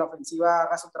asegurarse de que la ofensiva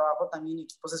haga su trabajo también en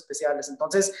equipos especiales.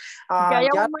 Entonces, Que haya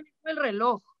ya, un manejo del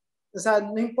reloj. o sea,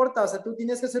 no importa, o sea, tú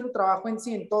tienes que hacer tu trabajo en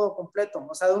sí, en todo completo,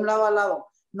 o sea, de un lado a lado.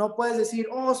 No puedes decir,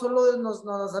 oh, solo nos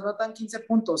anotan 15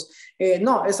 puntos.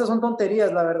 No, esas son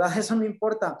tonterías, la verdad, eso no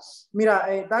importa. Mira,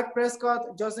 Dak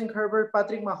Prescott, Justin Herbert,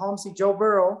 Patrick Mahomes y Joe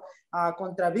Burrow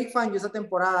contra Big Fangio esta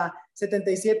temporada,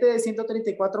 77 de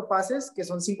 134 pases, que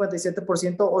son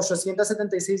 57%,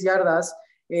 876 yardas,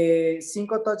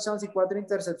 5 touchdowns y 4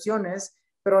 intercepciones.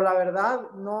 pero la verdad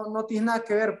no tiene nada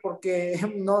que ver porque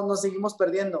no nos seguimos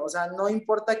perdiendo. O sea, no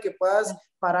importa que puedas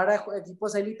parar a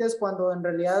equipos élites cuando en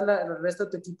realidad el resto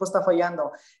de tu equipo está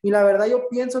fallando. Y la verdad yo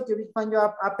pienso que Vic Fangio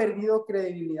ha perdido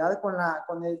credibilidad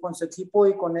con su equipo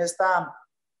y con esta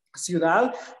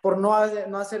ciudad por no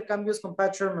hacer cambios con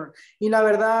Pat Shurmur. Y la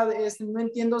verdad no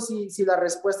entiendo si la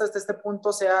respuesta hasta este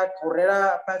punto sea correr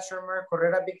a Pat Shurmur,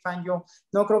 correr a Vic Fangio.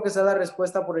 No creo que sea la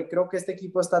respuesta porque creo que este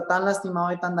equipo está tan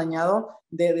lastimado y tan dañado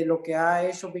de lo que ha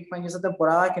hecho Vic Fangio esta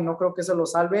temporada que no creo que eso lo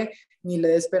salve ni le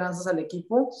dé esperanzas al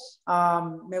equipo.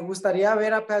 Me gustaría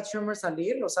ver a Pat Shurmur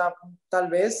salir, o sea, tal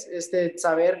vez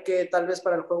saber que tal vez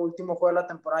para el último juego de la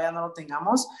temporada ya no lo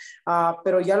tengamos,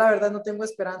 pero ya la verdad no tengo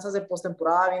esperanzas de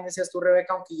postemporada. Bien decías tú,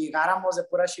 Rebeca, aunque llegáramos de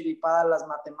pura chiripada, las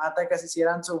matemáticas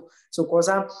hicieran su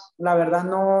cosa, la verdad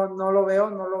no lo veo,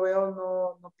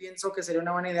 no pienso que sería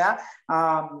una buena idea.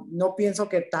 No pienso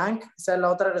que Tank sea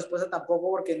la otra respuesta tampoco,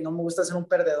 porque no me gusta ser un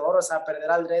perdedor, o sea,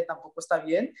 perder al Dre tampoco está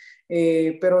bien,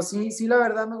 pero sí, la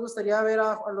verdad me gustaría ver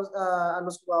a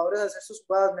los jugadores hacer sus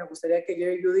jugadas. Me gustaría que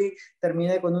Jerry Jeudy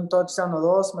termine con un touchdown o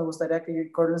dos, me gustaría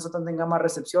que Courtland Sutton tenga más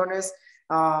recepciones,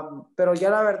 pero ya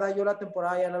la verdad yo la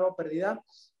temporada ya la veo perdida.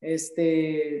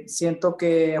 Siento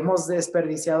que hemos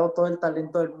desperdiciado todo el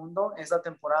talento del mundo esta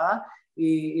temporada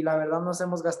y la verdad nos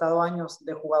hemos gastado años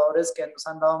de jugadores que nos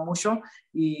han dado mucho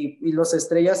y los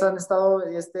estrellas han estado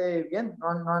bien,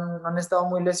 no han estado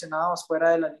muy lesionados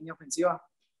fuera de la línea ofensiva.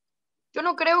 Yo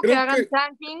no creo que Creo hagan que,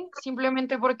 tanking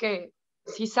simplemente porque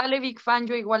si sale Vic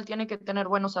Fangio igual tiene que tener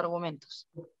buenos argumentos.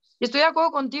 Y estoy de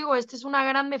acuerdo contigo, esta es una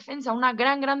gran defensa, una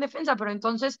gran defensa, pero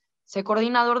entonces sé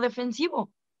coordinador defensivo.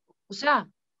 O sea,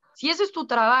 si ese es tu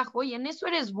trabajo y en eso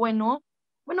eres bueno,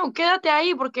 quédate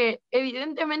ahí porque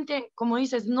evidentemente, como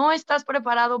dices, no estás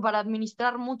preparado para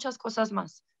administrar muchas cosas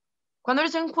más. Cuando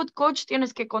eres un head coach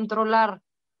tienes que controlar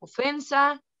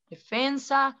ofensa,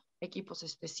 defensa, equipos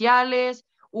especiales,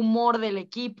 humor del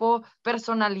equipo,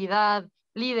 personalidad,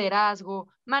 liderazgo,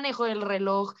 manejo del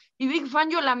reloj. Y Big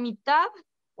Fangio la mitad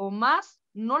o más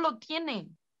no lo tiene.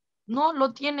 No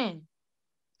lo tiene.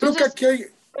 creo que Entonces, aquí hay,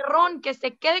 Perrón, que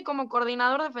se quede como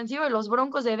coordinador defensivo de los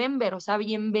Broncos de Denver, o sea,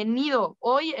 bienvenido.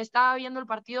 Hoy estaba viendo el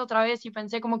partido otra vez y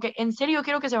pensé como que, en serio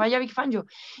quiero que se vaya Vic Fangio.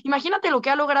 Imagínate lo que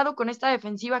ha logrado con esta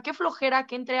defensiva, qué flojera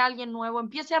que entre alguien nuevo,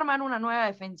 empiece a armar una nueva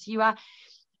defensiva.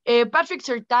 Patrick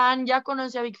Surtain ya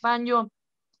conoce a Vic Fangio,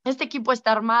 este equipo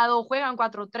está armado, juegan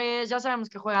 4-3, ya sabemos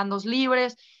que juegan 2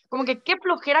 libres, como que qué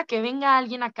flojera que venga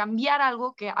alguien a cambiar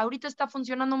algo que ahorita está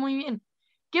funcionando muy bien.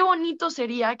 Qué bonito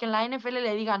sería que en la NFL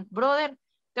le digan, brother,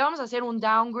 te vamos a hacer un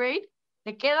downgrade,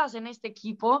 te quedas en este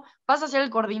equipo, vas a ser el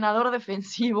coordinador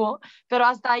defensivo, pero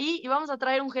hasta ahí y vamos a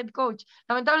traer un head coach.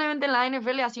 Lamentablemente en la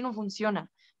NFL así no funciona.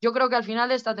 Yo creo que al final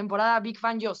de esta temporada Big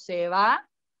Fangio se va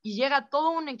y llega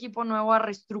todo un equipo nuevo a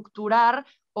reestructurar.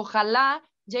 Ojalá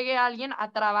llegue alguien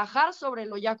a trabajar sobre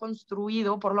lo ya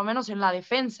construido, por lo menos en la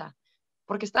defensa,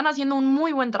 porque están haciendo un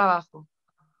muy buen trabajo.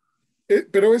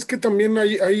 pero es que también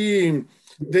hay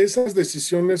de esas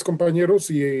decisiones, compañeros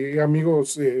y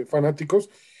amigos fanáticos,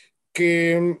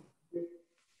 que,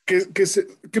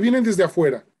 que vienen desde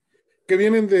afuera, que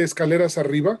vienen de escaleras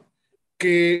arriba,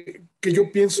 que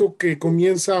yo pienso que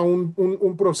comienza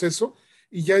un proceso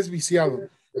y ya es viciado.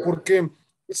 Porque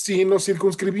si nos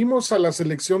circunscribimos a la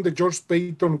selección de George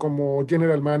Payton como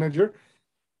general manager,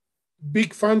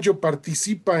 Big Fangio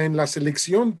participa en la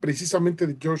selección precisamente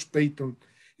de George Payton.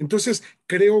 Entonces,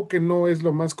 creo que no es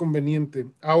lo más conveniente.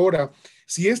 Ahora,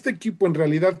 si este equipo en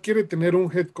realidad quiere tener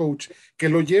un head coach que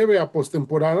lo lleve a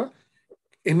postemporada,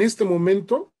 en este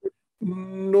momento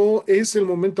no es el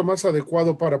momento más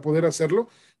adecuado para poder hacerlo.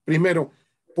 Primero,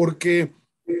 porque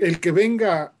el que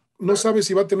venga no sabe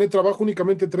si va a tener trabajo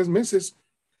únicamente 3 meses,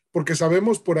 porque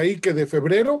sabemos por ahí que de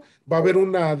febrero va a haber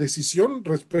una decisión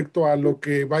respecto a lo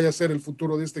que vaya a ser el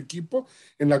futuro de este equipo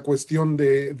en la cuestión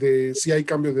de si hay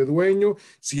cambio de dueño,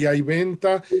 si hay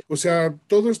venta, o sea,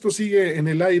 todo esto sigue en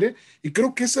el aire y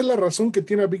creo que esa es la razón que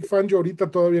tiene a Big Fangio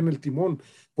ahorita todavía en el timón,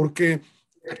 porque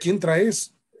 ¿a quién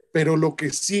traes? Pero lo que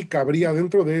sí cabría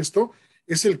dentro de esto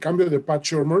es el cambio de Pat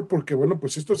Shurmur, porque bueno,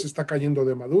 pues esto se está cayendo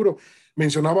de maduro.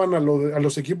 Mencionaban a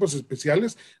los equipos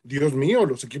especiales. Dios mío,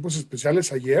 los equipos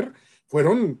especiales ayer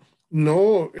fueron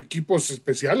no equipos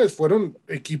especiales, fueron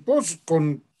equipos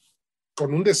con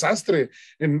un desastre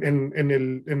en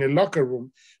el locker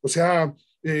room. O sea,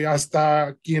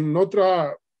 hasta quien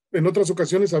en otras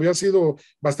ocasiones había sido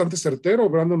bastante certero,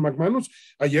 Brandon McManus,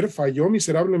 ayer falló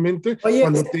miserablemente. Oye,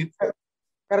 cuando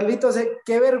Carlitos,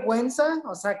 qué vergüenza,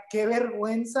 o sea, qué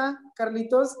vergüenza,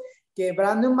 Carlitos, que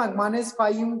Brandon McManus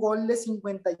falle un gol de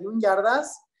 51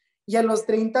 yardas y a los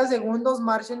 30 segundos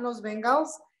marchen los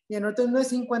Bengals y anota uno de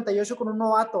 58 con un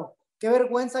novato. Qué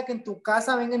vergüenza que en tu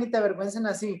casa vengan y te avergüencen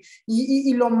así.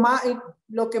 Y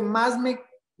lo que más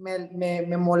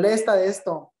me molesta de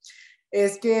esto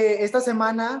es que esta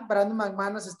semana Brandon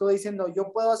McManus estuvo diciendo,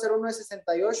 yo puedo hacer uno de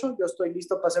 68, yo estoy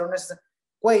listo para hacer uno de 60.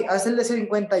 Güey, haz el de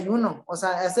 51, o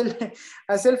sea, haz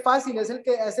el fácil, es el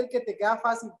que te queda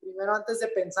fácil primero antes de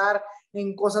pensar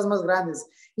en cosas más grandes.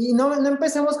 Y no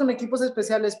empecemos con equipos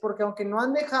especiales, porque aunque no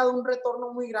han dejado un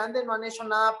retorno muy grande, no han hecho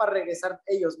nada para regresar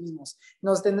ellos mismos.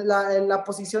 La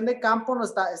posición de campo no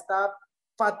está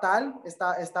fatal,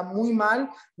 está muy mal,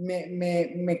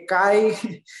 me cae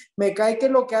que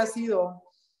lo que ha sido...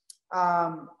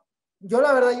 yo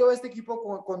la verdad, yo este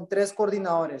equipo con tres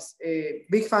coordinadores,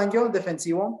 Big Fangio,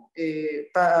 defensivo,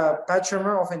 Pat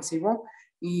Shurmur, ofensivo,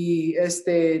 y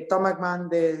Tom McMahon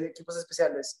de equipos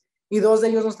especiales. Y dos de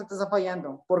ellos no te están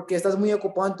fallando, porque estás muy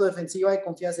ocupado en tu defensiva y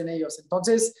confías en ellos.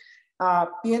 Entonces,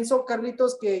 pienso,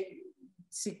 Carlitos, que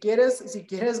si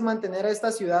quieres mantener a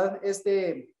esta ciudad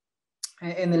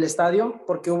en el estadio,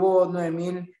 porque hubo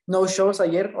 9,000 no-shows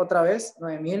ayer, otra vez,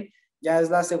 9,000, ya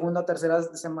es la segunda o tercera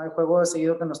semana de juego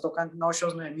seguido que nos tocan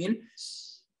no-shows 9,000.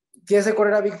 Tienes que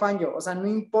correr a Big Fangio, o sea, no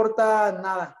importa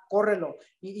nada, córrelo.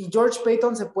 Y George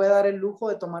Paton se puede dar el lujo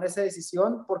de tomar esa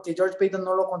decisión porque George Paton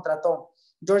no lo contrató.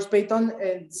 George Paton,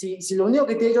 si lo único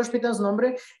que tiene George Paton en su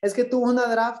nombre es que tuvo una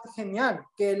draft genial,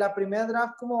 que la primera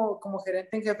draft como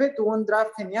gerente en jefe tuvo un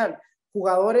draft genial.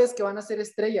 Jugadores que van a ser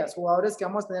estrellas, jugadores que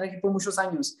vamos a tener aquí por muchos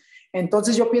años.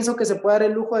 Entonces yo pienso que se puede dar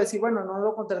el lujo de decir, bueno, no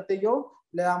lo contraté yo,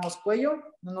 le damos cuello,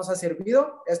 no nos ha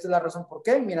servido, esta es la razón por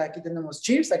qué. Mira, aquí tenemos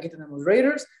Chiefs, aquí tenemos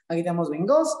Raiders, aquí tenemos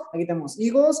Bengals, aquí tenemos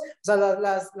Eagles. O sea,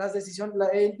 las decisiones,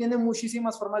 él tiene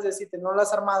muchísimas formas de decirte, no las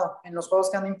has armado en los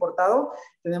juegos que han importado.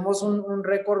 Tenemos un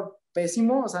récord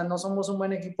pésimo, o sea, no somos un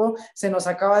buen equipo, se nos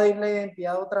acaba de ir la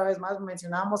identidad otra vez más,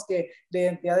 mencionábamos que la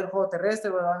identidad del juego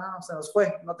terrestre, pero no, se nos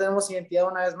fue, no tenemos identidad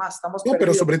una vez más, estamos perdidos.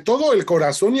 Pero sobre todo el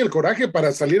corazón y el coraje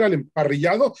para salir al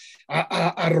emparrillado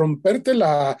a romperte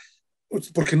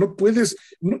porque no puedes,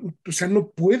 o sea,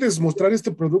 no puedes mostrar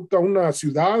este producto a una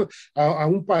ciudad, a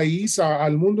un país,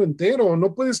 al mundo entero.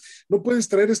 No puedes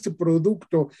traer este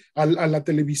producto a la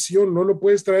televisión, no lo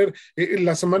puedes traer.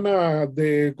 La semana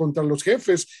contra los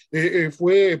Jefes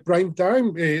fue prime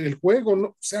time el juego, ¿no?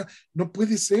 O sea, no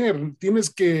puede ser. Tienes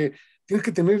que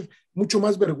tener mucho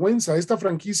más vergüenza. Esta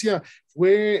franquicia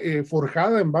fue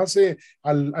forjada en base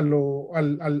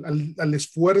al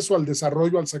esfuerzo, al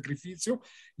desarrollo, al sacrificio,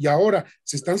 y ahora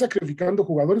se están sacrificando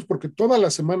jugadores porque todas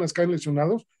las semanas caen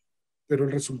lesionados, pero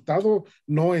el resultado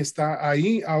no está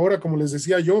ahí. Ahora, como les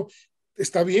decía yo,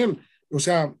 está bien, o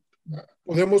sea,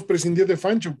 podemos prescindir de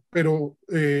Fancho, pero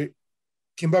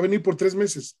 ¿quién va a venir por 3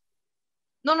 meses?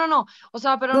 No, o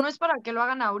sea, pero no es para que lo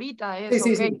hagan ahorita, eso,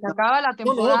 sí, ok, se acaba la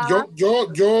temporada.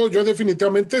 Yo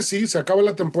definitivamente sí, se acaba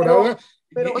la temporada.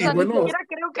 Pero, o sea, bueno, ni siquiera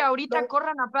creo que ahorita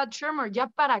corran a Pat Shurmur, ¿ya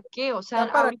para qué? O sea,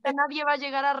 ahorita nadie va a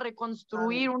llegar a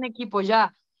reconstruir un equipo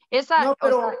ya. Esa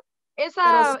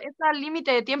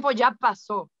límite de tiempo ya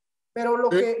pasó. Pero lo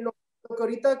que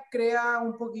ahorita crea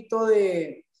un poquito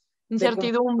de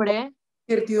incertidumbre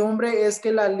es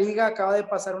que la liga acaba de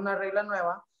pasar una regla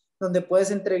nueva donde puedes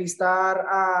entrevistar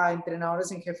a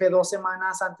entrenadores en jefe 2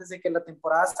 semanas antes de que la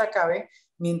temporada se acabe,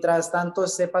 mientras tanto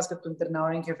sepas que tu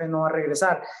entrenador en jefe no va a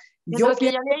regresar. Mientras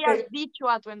que ya le hayas dicho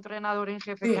a tu entrenador en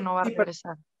jefe que no va a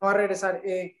regresar. No va a regresar.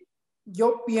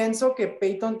 Yo pienso que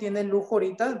Peyton tiene el lujo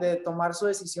ahorita de tomar su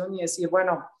decisión y decir,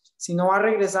 bueno, si no va a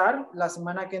regresar, la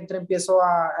semana que entra empiezo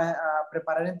a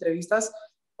preparar entrevistas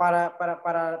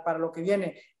para lo que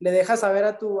viene. Le dejas saber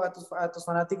a tus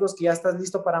fanáticos que ya estás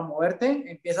listo para moverte,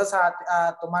 empiezas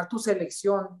a tomar tu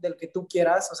selección del que tú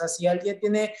quieras. O sea, si alguien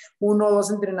tiene 1 o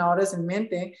 2 entrenadores en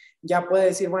mente, ya puede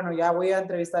decir, bueno, ya voy a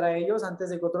entrevistar a ellos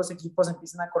antes de que otros equipos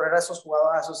empiecen a correr a esos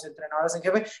jugadores, a sus entrenadores en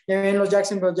jefe. Ya ven los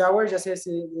Jacksonville Jaguars, ya se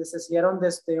deshicieron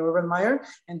de Urban Meyer,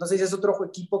 entonces es otro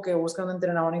equipo que busca un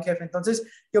entrenador en jefe. Entonces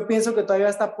yo pienso que todavía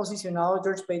está posicionado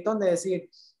George Paton de decir,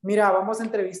 mira, vamos a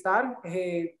entrevistar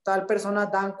tal persona,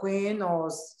 Dan Quinn o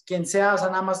quien sea, o sea,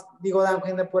 nada más digo Dan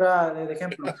Quinn de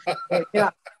ejemplo.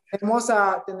 Mira, tenemos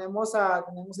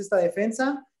esta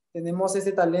defensa, tenemos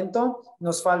este talento,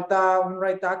 nos falta un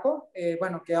right tackle,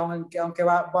 bueno, que aunque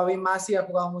Bobby Massey ha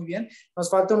jugado muy bien, nos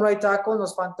falta un right tackle,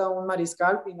 nos falta un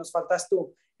mariscal y nos faltas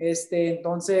tú.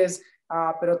 Entonces,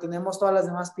 pero tenemos todas las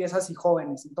demás piezas y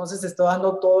jóvenes. Entonces, te estoy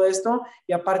dando todo esto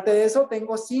y aparte de eso,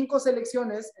 tengo 5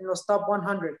 selecciones en los top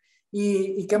 100.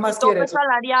 ¿Y qué más quieres? Tope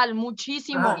salarial,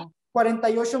 muchísimo.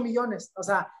 48 millones. O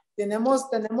sea, tenemos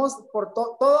por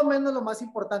todo menos lo más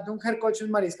importante, un head coach y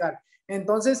un mariscal.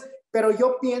 Entonces, pero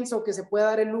yo pienso que se puede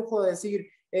dar el lujo de decir,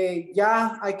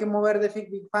 Ya hay que mover de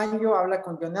Vic Fangio, habla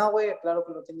con John Elway, claro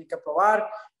que lo tiene que aprobar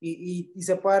y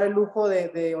se puede dar el lujo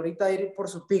de ahorita ir por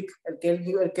su pick, el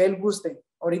que él guste.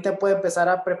 Ahorita puede empezar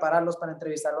a prepararlos para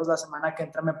entrevistarlos la semana que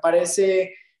entra. Me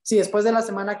parece, sí, después de la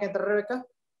semana que entra, Rebeca.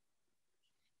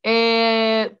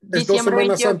 Es 2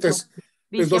 semanas 28. antes.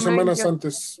 Es 2 semanas 28.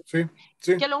 antes, sí,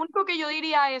 sí. Que lo único que yo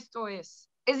diría a esto es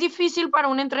difícil para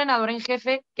un entrenador en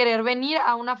jefe querer venir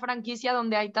a una franquicia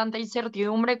donde hay tanta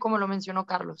incertidumbre como lo mencionó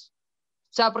Carlos.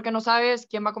 O sea, porque no sabes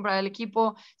quién va a comprar el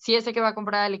equipo, si ese que va a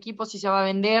comprar el equipo, si se va a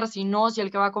vender, si no, si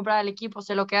el que va a comprar el equipo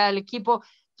se lo queda el equipo,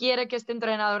 quiere que este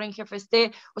entrenador en jefe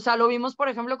esté. O sea, lo vimos, por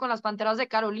ejemplo, con las Panteras de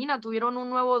Carolina, tuvieron un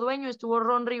nuevo dueño, estuvo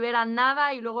Ron Rivera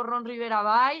nada, y luego Ron Rivera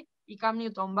bye, y Cam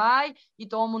Newton bye, y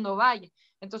todo el mundo bye.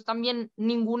 Entonces también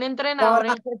ningún entrenador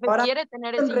en jefe quiere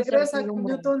tener esa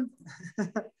incertidumbre.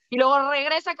 Y luego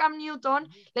regresa Cam Newton,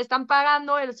 le están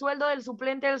pagando el sueldo del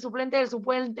suplente, él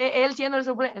siendo el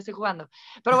suplente, estoy jugando.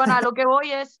 Pero bueno, a lo que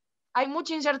voy es, hay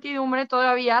mucha incertidumbre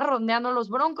todavía rondeando los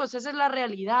Broncos, esa es la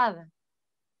realidad.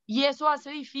 Y eso hace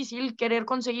difícil querer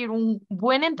conseguir un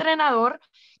buen entrenador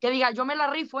que diga, yo me la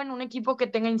rifo en un equipo que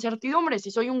tenga incertidumbre. Si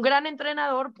soy un gran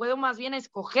entrenador, puedo más bien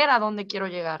escoger a dónde quiero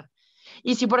llegar.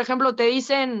 Y si, por ejemplo, te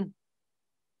dicen,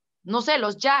 no sé,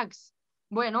 los Jags,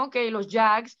 bueno, que los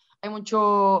Jags, hay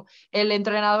mucho, el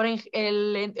entrenador,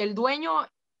 el dueño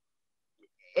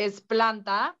es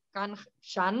planta,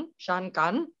 Shan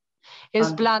Khan,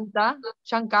 es planta,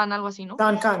 Shan Khan, algo así, ¿no?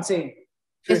 Shan Khan, sí.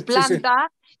 Es planta,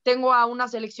 sí. Tengo a una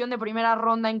selección de primera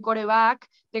ronda en quarterback,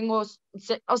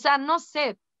 o sea, no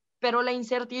sé, pero la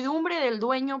incertidumbre del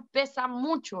dueño pesa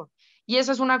mucho. Y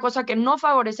eso es una cosa que no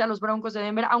favorece a los Broncos de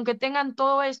Denver, aunque tengan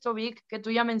todo esto, Vic, que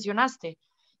tú ya mencionaste.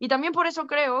 Y también por eso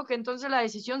creo que entonces la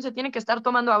decisión se tiene que estar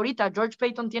tomando ahorita. George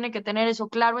Paton tiene que tener eso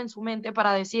claro en su mente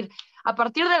para decir, a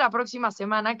partir de la próxima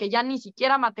semana, que ya ni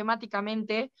siquiera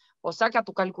matemáticamente, o saca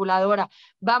tu calculadora,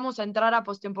 vamos a entrar a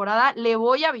postemporada, le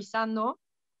voy avisando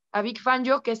a Vic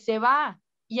Fangio que se va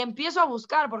y empiezo a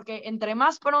buscar, porque entre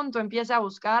más pronto empiece a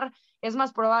buscar, es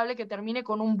más probable que termine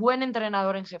con un buen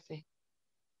entrenador en jefe.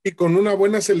 Y con una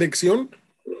buena selección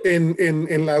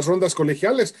en las rondas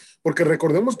colegiales, porque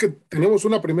recordemos que tenemos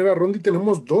una primera ronda y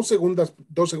tenemos dos segundas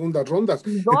rondas.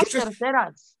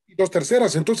 Terceras. Dos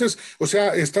terceras. Entonces, o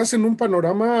sea, estás en un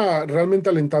panorama realmente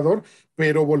alentador,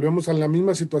 pero volvemos a la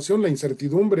misma situación, la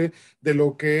incertidumbre de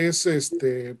lo que es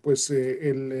pues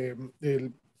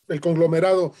el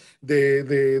conglomerado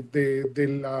del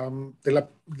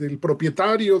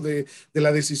propietario de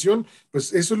la decisión,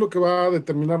 pues eso es lo que va a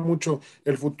determinar mucho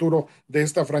el futuro de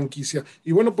esta franquicia.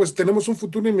 Y bueno, pues tenemos un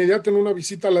futuro inmediato en una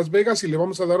visita a Las Vegas y le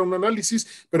vamos a dar un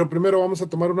análisis, pero primero vamos a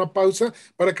tomar una pausa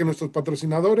para que nuestros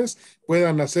patrocinadores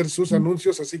puedan hacer sus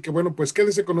anuncios. Así que bueno, pues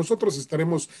quédese con nosotros,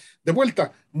 estaremos de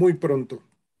vuelta muy pronto.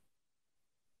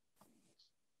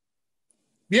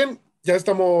 Bien, ya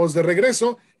estamos de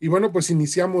regreso y bueno, pues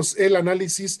iniciamos el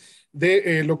análisis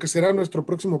de lo que será nuestro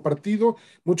próximo partido.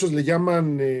 Muchos le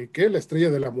llaman, ¿qué? La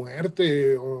estrella de la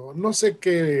muerte o no sé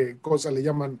qué cosa le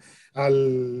llaman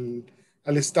al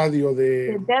estadio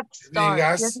de Death Star,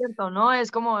 Vegas. sí es cierto, ¿no?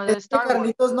 Es como de Star Wars.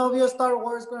 Carlitos no vio Star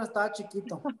Wars cuando estaba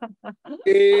chiquito.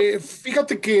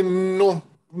 Fíjate que no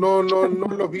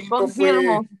lo vi,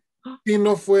 Confirmo.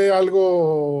 no fue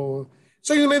algo.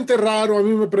 Soy un ente raro, a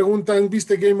mí me preguntan,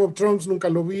 ¿viste Game of Thrones? Nunca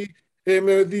lo vi.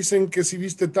 Me dicen que si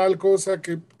viste tal cosa,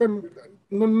 que bueno,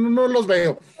 no los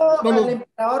veo. El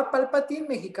emperador Palpatine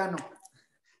mexicano.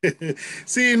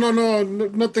 Sí,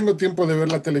 no tengo tiempo de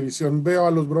ver la televisión. Veo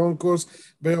a los Broncos,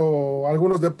 veo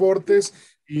algunos deportes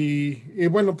y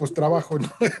bueno, pues trabajo,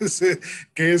 ¿no?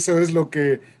 Que eso es lo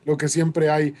que siempre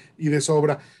hay y de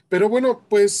sobra. Pero bueno,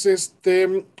 pues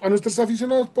a nuestros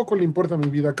aficionados poco le importa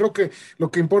mi vida. Creo que lo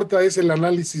que importa es el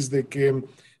análisis de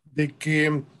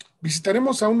que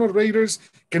visitaremos a unos Raiders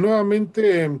que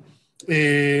nuevamente,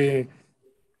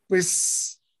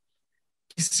 pues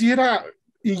quisiera,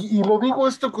 y lo digo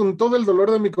esto con todo el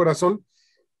dolor de mi corazón,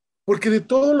 porque de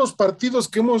todos los partidos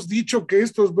que hemos dicho que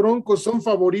estos Broncos son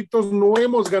favoritos, no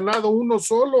hemos ganado uno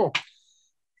solo.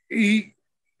 Y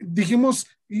dijimos,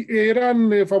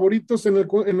 eran favoritos en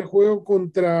el juego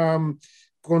contra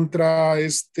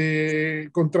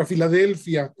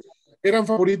Filadelfia. Eran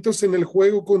favoritos en el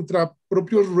juego contra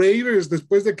propios Raiders,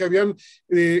 después de que habían,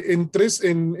 en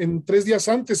 3 días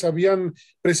antes, habían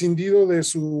prescindido de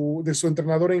su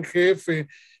entrenador en jefe.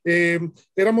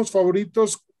 Éramos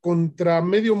favoritos contra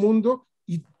medio mundo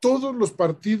y todos los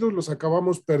partidos los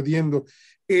acabamos perdiendo.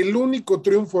 El único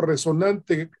triunfo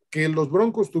resonante que los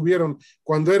Broncos tuvieron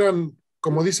cuando eran,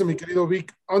 como dice mi querido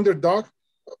Vic, underdog,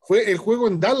 fue el juego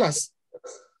en Dallas.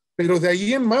 Pero de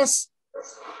ahí en más,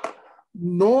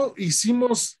 no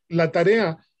hicimos la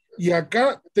tarea y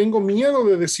acá tengo miedo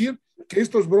de decir que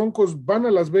estos Broncos van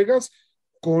a Las Vegas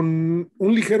con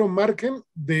un ligero margen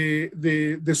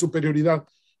de superioridad,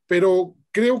 pero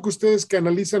creo que ustedes que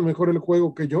analizan mejor el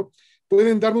juego que yo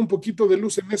pueden darme un poquito de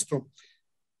luz en esto.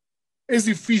 Es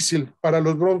difícil para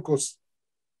los Broncos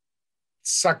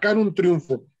sacar un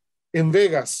triunfo en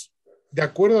Vegas, de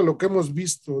acuerdo a lo que hemos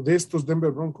visto de estos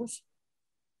Denver Broncos,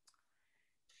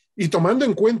 y tomando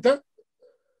en cuenta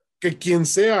que quien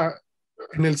sea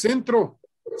en el centro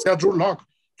sea Drew Lock.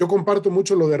 Yo comparto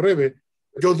mucho lo de Rebe.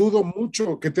 Yo dudo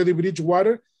mucho que Teddy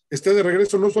Bridgewater esté de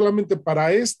regreso no solamente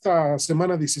para esta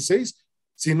semana 16,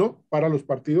 sino para los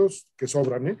partidos que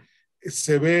sobran, ¿eh?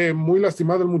 Se ve muy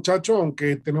lastimado el muchacho,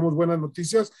 aunque tenemos buenas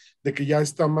noticias de que ya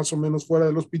está más o menos fuera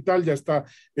del hospital, ya está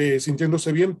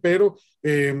sintiéndose bien, pero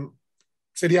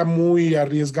sería muy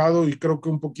arriesgado y creo que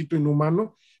un poquito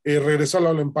inhumano regresar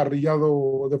al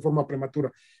emparrillado de forma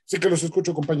prematura. Así que los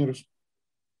escucho, compañeros.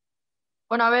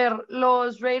 Bueno, a ver,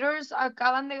 los Raiders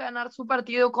acaban de ganar su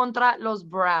partido contra los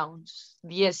Browns,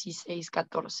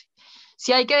 16-14.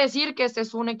 Sí hay que decir que este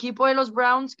es un equipo de los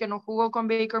Browns que no jugó con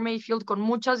Baker Mayfield, con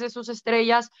muchas de sus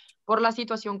estrellas por la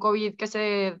situación COVID que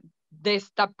se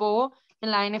destapó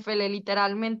en la NFL.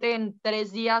 Literalmente en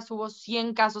 3 días hubo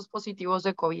 100 casos positivos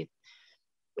de COVID.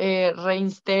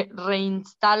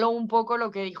 Reinstalo un poco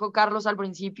lo que dijo Carlos al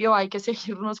principio, hay que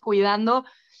seguirnos cuidando.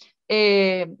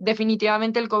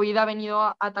 Definitivamente el COVID ha venido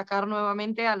a atacar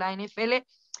nuevamente a la NFL.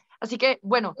 Así que,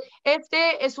 bueno,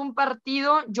 este es un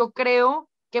partido, yo creo,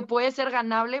 que puede ser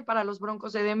ganable para los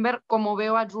Broncos de Denver, como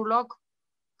veo a Drew Lock.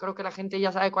 Creo que la gente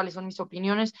ya sabe cuáles son mis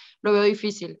opiniones. Lo veo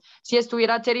difícil. Si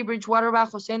estuviera Teddy Bridgewater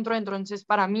bajo centro, entonces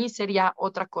para mí sería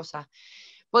otra cosa.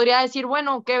 Podría decir,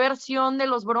 bueno, ¿qué versión de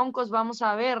los Broncos vamos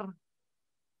a ver?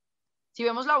 Si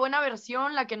vemos la buena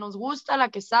versión, la que nos gusta, la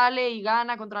que sale y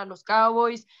gana contra los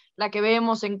Cowboys, la que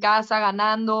vemos en casa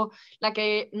ganando, la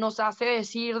que nos hace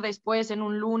decir después en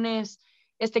un lunes,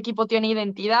 este equipo tiene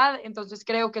identidad, entonces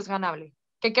creo que es ganable.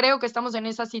 Que creo que estamos en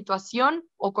esa situación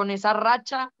o con esa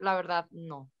racha, la verdad,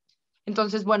 no.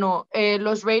 Entonces, bueno,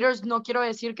 los Raiders no quiero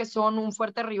decir que son un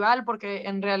fuerte rival porque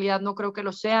en realidad no creo que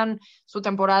lo sean. Su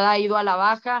temporada ha ido a la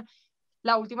baja.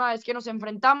 La última vez que nos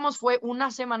enfrentamos fue una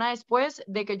semana después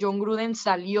de que John Gruden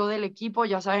salió del equipo,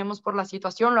 ya sabemos por la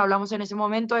situación, lo hablamos en ese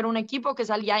momento, era un equipo que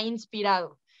salía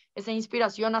inspirado. Esa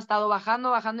inspiración ha estado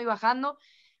bajando, bajando y bajando,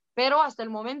 pero hasta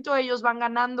el momento ellos van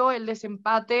ganando el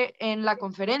desempate en la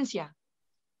conferencia.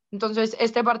 Entonces,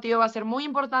 este partido va a ser muy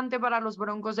importante para los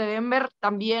Broncos de Denver,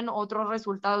 también otros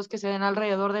resultados que se den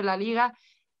alrededor de la liga,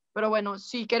 pero bueno,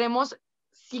 si queremos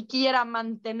siquiera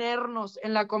mantenernos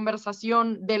en la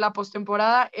conversación de la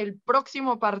postemporada, el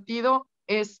próximo partido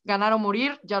es ganar o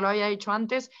morir, ya lo había dicho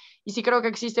antes, y sí creo que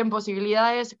existen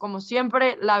posibilidades, como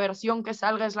siempre, la versión que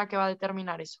salga es la que va a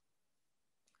determinar eso.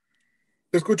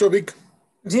 Te escucho, Vic.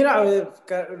 Sí,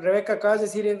 Rebeca, acabas de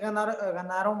decir es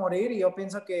ganar o morir, y yo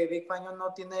pienso que Vic Fangio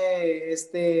no tiene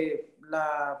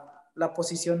la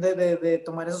posición de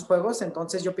tomar esos juegos,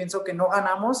 entonces yo pienso que no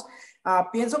ganamos.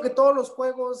 Pienso que todos los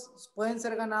juegos pueden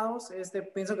ser ganados,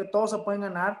 pienso que todos se pueden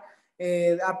ganar.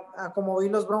 Como vi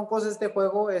los Broncos este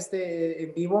juego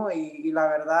en vivo, y la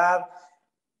verdad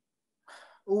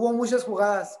hubo muchas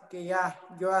jugadas que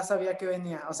yo ya sabía que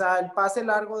venía, o sea, el pase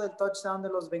largo del touchdown de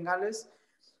los Bengales.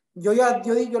 Yo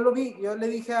lo vi, yo le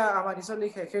dije a Marisol, le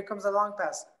dije, here comes the long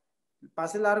pass,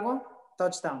 pase largo,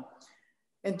 touchdown.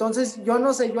 Entonces, yo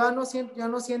no sé, yo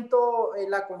no siento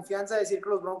la confianza de decir que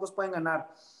los Broncos pueden ganar.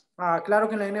 Claro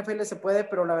que en la NFL se puede,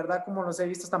 pero la verdad, como los he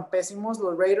visto, están pésimos.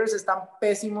 Los Raiders están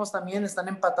pésimos también, están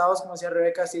empatados, como decía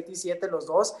Rebeca, 7-7 los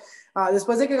dos.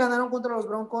 Después de que ganaron contra los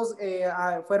Broncos,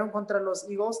 fueron contra los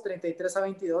Eagles,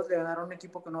 33-22, le ganaron un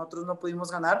equipo que nosotros no pudimos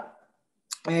ganar.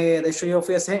 De hecho, yo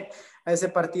fui a ese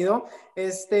partido.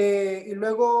 Y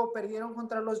luego perdieron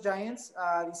contra los Giants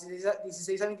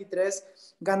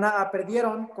 16-23.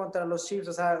 Perdieron contra los Chiefs,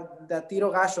 o sea, de a tiro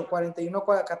gacho,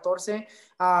 41-14.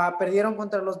 Perdieron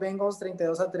contra los Bengals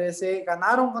 32-13.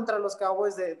 Ganaron contra los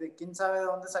Cowboys de quién sabe de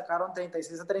dónde sacaron,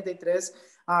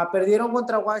 36-33. Perdieron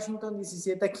contra Washington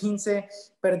 17-15.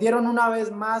 Perdieron una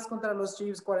vez más contra los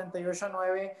Chiefs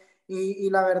 48-9. Y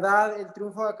la verdad, el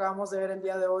triunfo que acabamos de ver el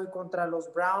día de hoy contra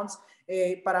los Browns,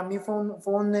 para mí son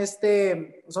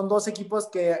dos equipos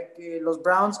que los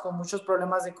Browns con muchos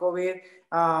problemas de COVID,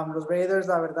 los Raiders,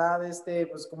 la verdad,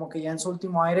 pues como que ya en su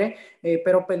último aire,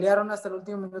 pero pelearon hasta el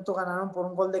último minuto, ganaron por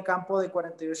un gol de campo de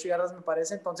 48 yardas, me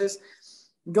parece. Entonces,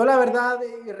 yo la verdad,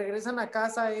 regresan a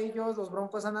casa ellos, los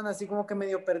Broncos andan así como que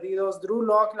medio perdidos. Drew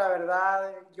Lock, la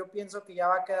verdad, yo pienso que ya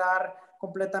va a quedar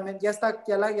completamente,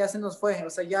 ya se nos fue, o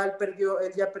sea, él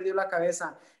ya perdió la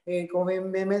cabeza. Como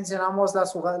bien mencionamos,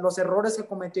 los errores que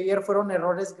cometió ayer fueron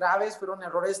errores graves, fueron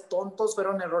errores tontos,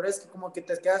 fueron errores que como que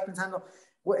te quedas pensando,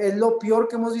 es lo peor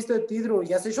que hemos visto de ti, Drew,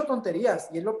 ya has hecho tonterías,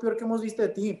 y es lo peor que hemos visto de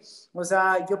ti. O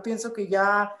sea, yo pienso que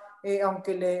ya,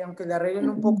 aunque le arreglen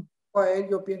un poco a él,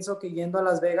 yo pienso que yendo a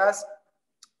Las Vegas,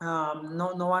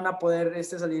 no van a poder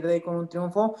salir de ahí con un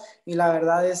triunfo, y la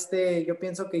verdad, yo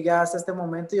pienso que ya hasta este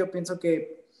momento, yo pienso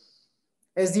que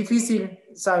es difícil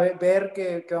ver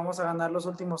que vamos a ganar los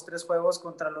últimos 3 juegos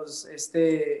contra los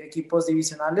equipos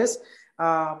divisionales.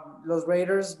 Los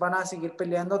Raiders van a seguir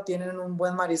peleando, tienen un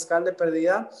buen mariscal de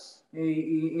perdida,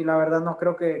 y la verdad no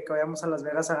creo que vayamos a Las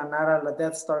Vegas a ganar a la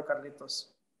Death Star,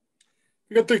 Carlitos.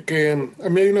 Fíjate que a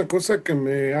mí hay una cosa que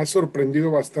me ha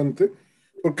sorprendido bastante,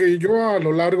 porque yo a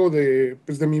lo largo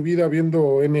pues, de mi vida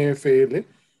viendo NFL,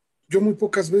 yo muy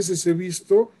pocas veces he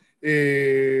visto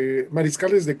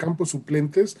mariscales de campo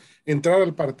suplentes entrar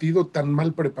al partido tan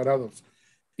mal preparados.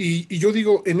 Y yo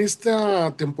digo, en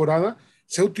esta temporada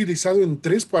se ha utilizado en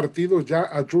 3 partidos ya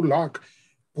a Drew Lock.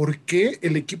 ¿Por qué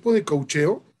el equipo de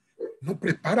coacheo no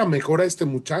prepara mejor a este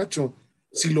muchacho?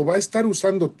 Si lo va a estar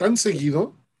usando tan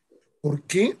seguido, ¿por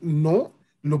qué no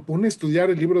lo pone a estudiar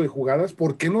el libro de jugadas?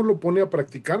 ¿Por qué no lo pone a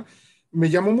practicar? Me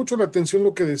llamó mucho la atención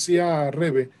lo que decía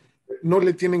Rebe, no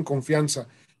le tienen confianza.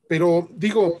 Pero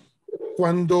digo,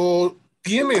 cuando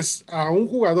tienes a un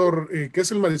jugador que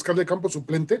es el mariscal de campo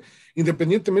suplente,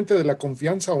 independientemente de la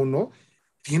confianza o no,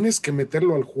 tienes que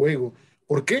meterlo al juego.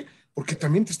 ¿Por qué? Porque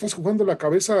también te estás jugando la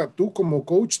cabeza tú como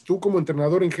coach, tú como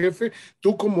entrenador en jefe,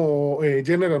 tú como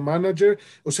general manager.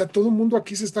 O sea, todo el mundo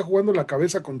aquí se está jugando la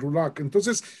cabeza con Drew Lock.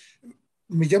 Entonces,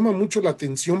 me llama mucho la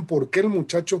atención por qué el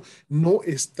muchacho no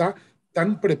está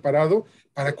tan preparado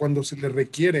para cuando se le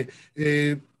requiere.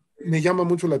 Me llama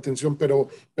mucho la atención, pero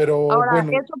Ahora,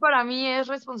 bueno, eso para mí es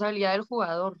responsabilidad del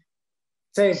jugador.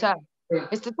 Sí, O sea, sí.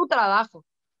 este es tu trabajo.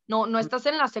 No estás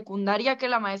en la secundaria que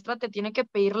la maestra te tiene que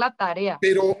pedir la tarea. Si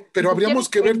pero tú quieres habríamos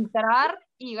que ver. entrar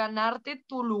y ganarte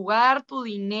tu lugar, tu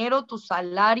dinero, tu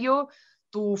salario,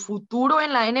 tu futuro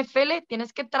en la NFL,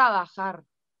 tienes que trabajar.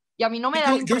 Y a mí no me da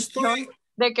la Yo impresión estoy,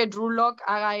 de que Drew Lock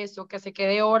haga eso, que se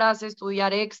quede horas a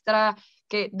estudiar extra,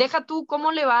 que deja tú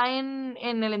cómo le va en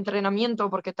el entrenamiento,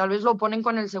 porque tal vez lo ponen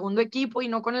con el segundo equipo y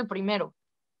no con el primero.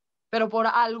 Pero por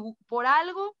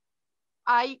algo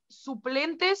hay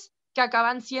suplentes que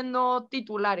acaban siendo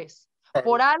titulares.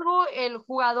 Por algo, el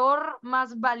jugador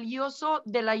más valioso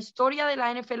de la historia de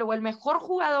la NFL o el mejor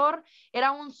jugador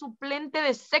era un suplente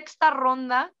de 6ª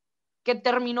ronda que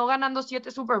terminó ganando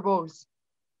 7 Super Bowls.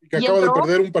 que Y acaba de entró,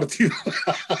 perder un partido.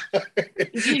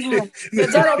 sí, que te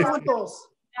 0 puntos.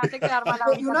 hace quedar mal Y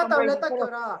ahorita una Tom Brady, tableta pero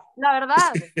quebrada. la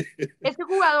verdad, ese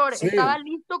jugador estaba Sí,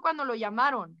 listo cuando lo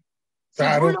llamaron. Si Drew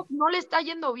claro. Lock no le está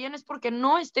yendo bien es porque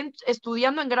no estén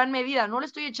estudiando en gran medida. No le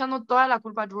estoy echando toda la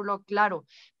culpa a Drew Lock, claro,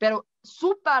 pero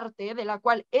su parte de la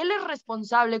cual él es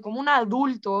responsable como un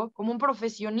adulto, como un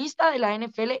profesionista de la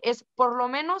NFL, es por lo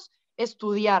menos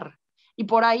estudiar. Y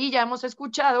por ahí ya hemos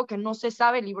escuchado que no se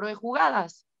sabe el libro de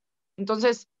jugadas.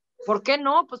 Entonces, ¿por qué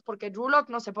no? Pues porque Drew Lock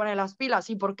no se pone las pilas.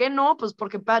 ¿Y por qué no? Pues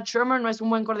porque Pat Shurmur no es un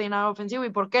buen coordinador ofensivo. ¿Y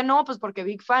por qué no? Pues porque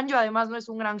Vic Fangio además no es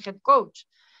un gran head coach.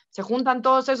 Se juntan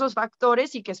todos esos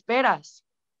factores y ¿qué esperas?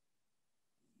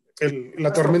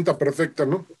 La tormenta perfecta,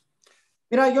 ¿no?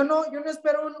 Mira, yo no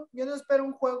espero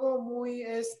un juego muy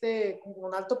con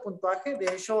un alto puntaje. De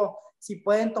hecho, si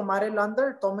pueden tomar el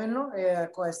under, tómenlo.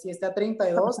 Si está a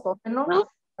 32, tómenlo.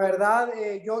 ¿No? La verdad,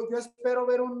 yo espero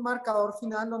ver un marcador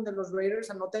final donde los Raiders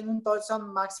anoten un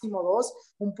touchdown máximo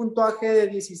 2, un puntaje de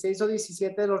 16 o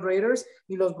 17 de los Raiders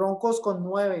y los Broncos con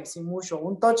 9, sin mucho.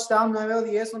 Un touchdown, 9 o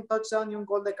 10, un touchdown y un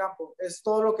gol de campo. Es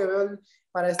todo lo que veo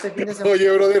para este fin de semana. Oye,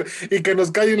 brother, y que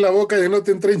nos cae en la boca y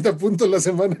anoten 30 puntos la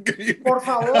semana que viene. Por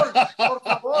favor, por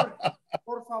favor,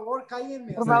 por favor,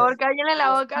 cállenme. O Por sea, favor, cállenle la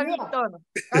los boca a pido, Víctor.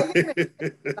 cállenme.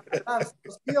 La verdad,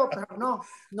 los pido, pero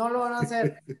no lo van a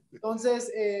hacer. Entonces,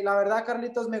 la verdad,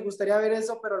 Carlitos, me gustaría ver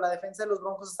eso, pero la defensa de los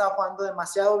Broncos está jugando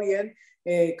demasiado bien.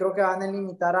 Creo que van a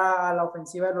limitar a la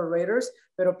ofensiva de los Raiders,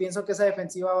 pero pienso que esa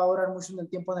defensiva va a durar mucho en el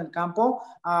tiempo en el campo,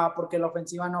 porque la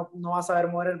ofensiva no va a saber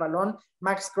mover el balón.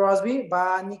 Max Crosby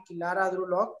va a aniquilar a Drew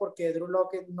Lock, porque Drew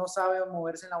Lock no sabe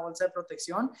moverse en la bolsa de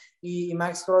protección, y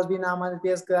Max Crosby nada más le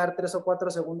tienes que dar 3 o 4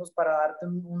 segundos para darte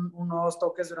unos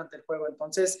toques durante el juego.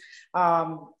 Entonces,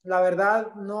 la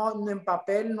verdad, no, en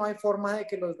papel no hay forma de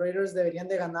que los Raiders deberían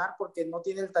de ganar, porque no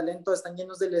tienen el talento, están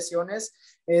llenos de lesiones,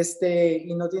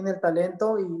 y no tienen el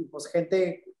talento, y pues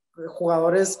gente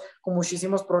jugadores con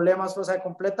muchísimos problemas, o sea,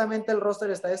 completamente el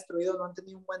roster está destruido, no han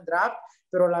tenido un buen draft,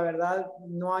 pero la verdad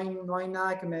no hay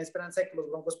nada que me dé esperanza de que los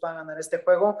Broncos puedan ganar este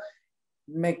juego.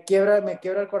 Me quiebra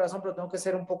el corazón, pero tengo que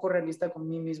ser un poco realista con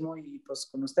mí mismo y pues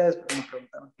con ustedes, porque me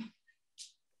preguntaron.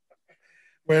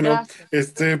 Bueno,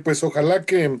 pues ojalá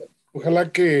que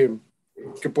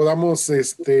podamos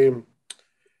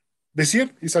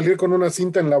decir y salir con una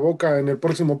cinta en la boca en el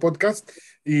próximo podcast.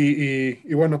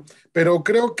 Y bueno, pero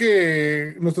creo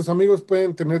que nuestros amigos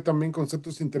pueden tener también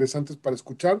conceptos interesantes para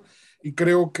escuchar y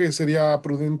creo que sería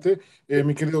prudente,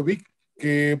 mi querido Vic,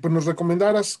 que pues nos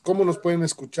recomendaras cómo nos pueden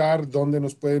escuchar, dónde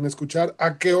nos pueden escuchar,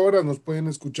 a qué horas nos pueden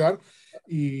escuchar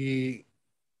y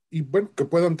bueno, que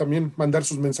puedan también mandar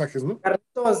sus mensajes, ¿no?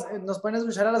 Carlitos, nos pueden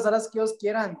escuchar a las horas que ellos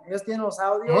quieran. Ellos tienen los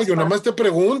audios. No, yo nada más te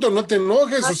pregunto, no te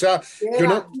enojes, o sea, yo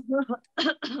no...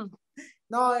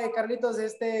 No, Carlitos,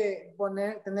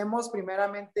 tenemos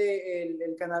primeramente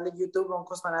el canal de YouTube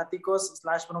Broncos Fanáticos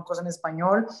 / Broncos en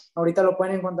Español. Ahorita lo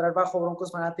pueden encontrar bajo Broncos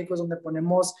Fanáticos, donde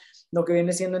ponemos lo que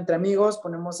viene siendo entre amigos,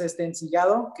 ponemos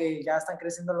ensillado, que ya están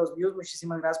creciendo los views.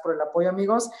 Muchísimas gracias por el apoyo,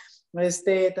 amigos.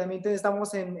 También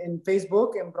estamos en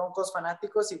Facebook, en Broncos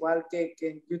Fanáticos, igual que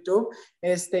en YouTube.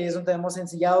 Es donde tenemos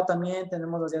ensillado también,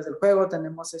 tenemos los días del juego,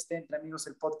 tenemos entre amigos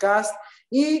el podcast,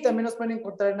 y también nos pueden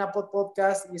encontrar en Apple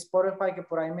Podcast y Spotify, que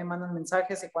por ahí me mandan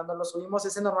mensajes y cuando lo subimos,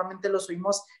 normalmente lo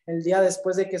subimos el día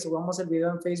después de que subamos el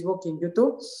video en Facebook y en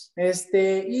YouTube.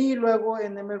 Y luego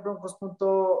en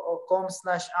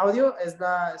mlbroncos.com/audio es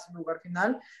el lugar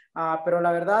final. Pero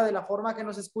la verdad, de la forma que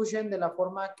nos escuchen, de la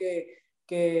forma que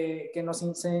nos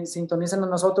sintonicen a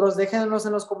nosotros, déjenos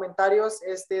en los comentarios,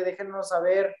 déjenos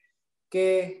saber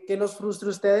qué los frustra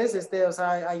a ustedes. O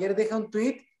sea, ayer dejé un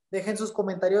tweet, dejen sus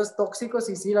comentarios tóxicos,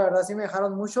 y sí, la verdad sí me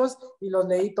dejaron muchos y los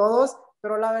leí todos,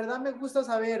 pero la verdad me gusta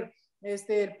saber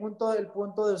el punto de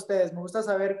ustedes, me gusta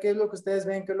saber qué es lo que ustedes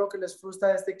ven, qué es lo que les frustra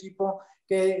de este equipo, o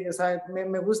sea,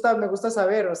 me gusta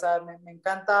saber, o sea, me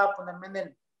encanta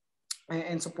ponerme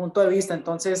en su punto de vista.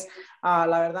 Entonces,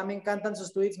 la verdad me encantan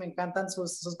sus tweets, me encantan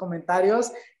sus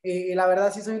comentarios, y la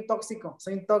verdad sí soy un tóxico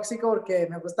porque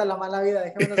me gusta la mala vida.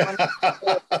 Déjenme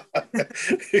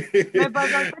Me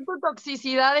pasaste tu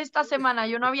toxicidad esta semana,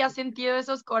 yo no había sentido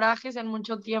esos corajes en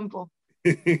mucho tiempo.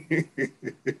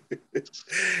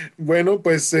 Bueno,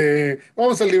 pues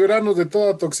vamos a liberarnos de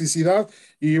toda toxicidad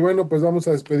y bueno, pues vamos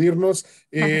a despedirnos.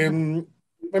 A mí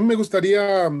me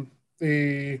gustaría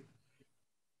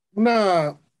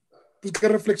pues que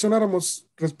reflexionáramos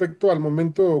respecto al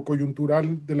momento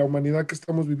coyuntural de la humanidad que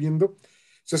estamos viviendo.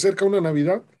 Se acerca una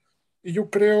Navidad y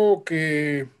yo creo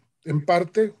que en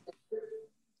parte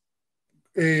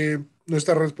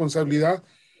nuestra responsabilidad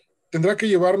tendrá que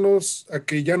llevarnos a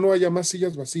que ya no haya más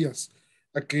sillas vacías,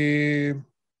 a que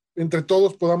entre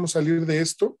todos podamos salir de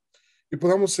esto y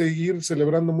podamos seguir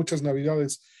celebrando muchas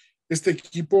Navidades. Este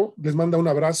equipo les manda un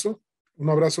abrazo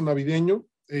navideño,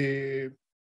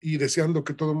 y deseando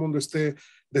que todo el mundo esté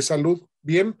de salud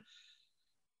bien.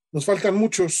 Nos faltan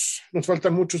muchos,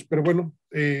 pero bueno,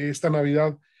 esta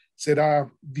Navidad será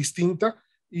distinta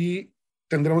y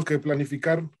tendremos que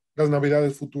planificar las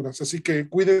Navidades futuras. Así que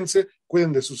cuídense,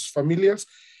 cuiden de sus familias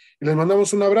y les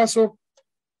mandamos un abrazo.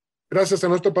 Gracias a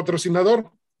nuestro patrocinador,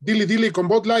 Dilly Dilly con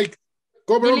Bud Light.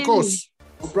 ¡Go Broncos!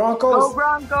 ¡Go Broncos! ¡Go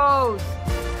Broncos!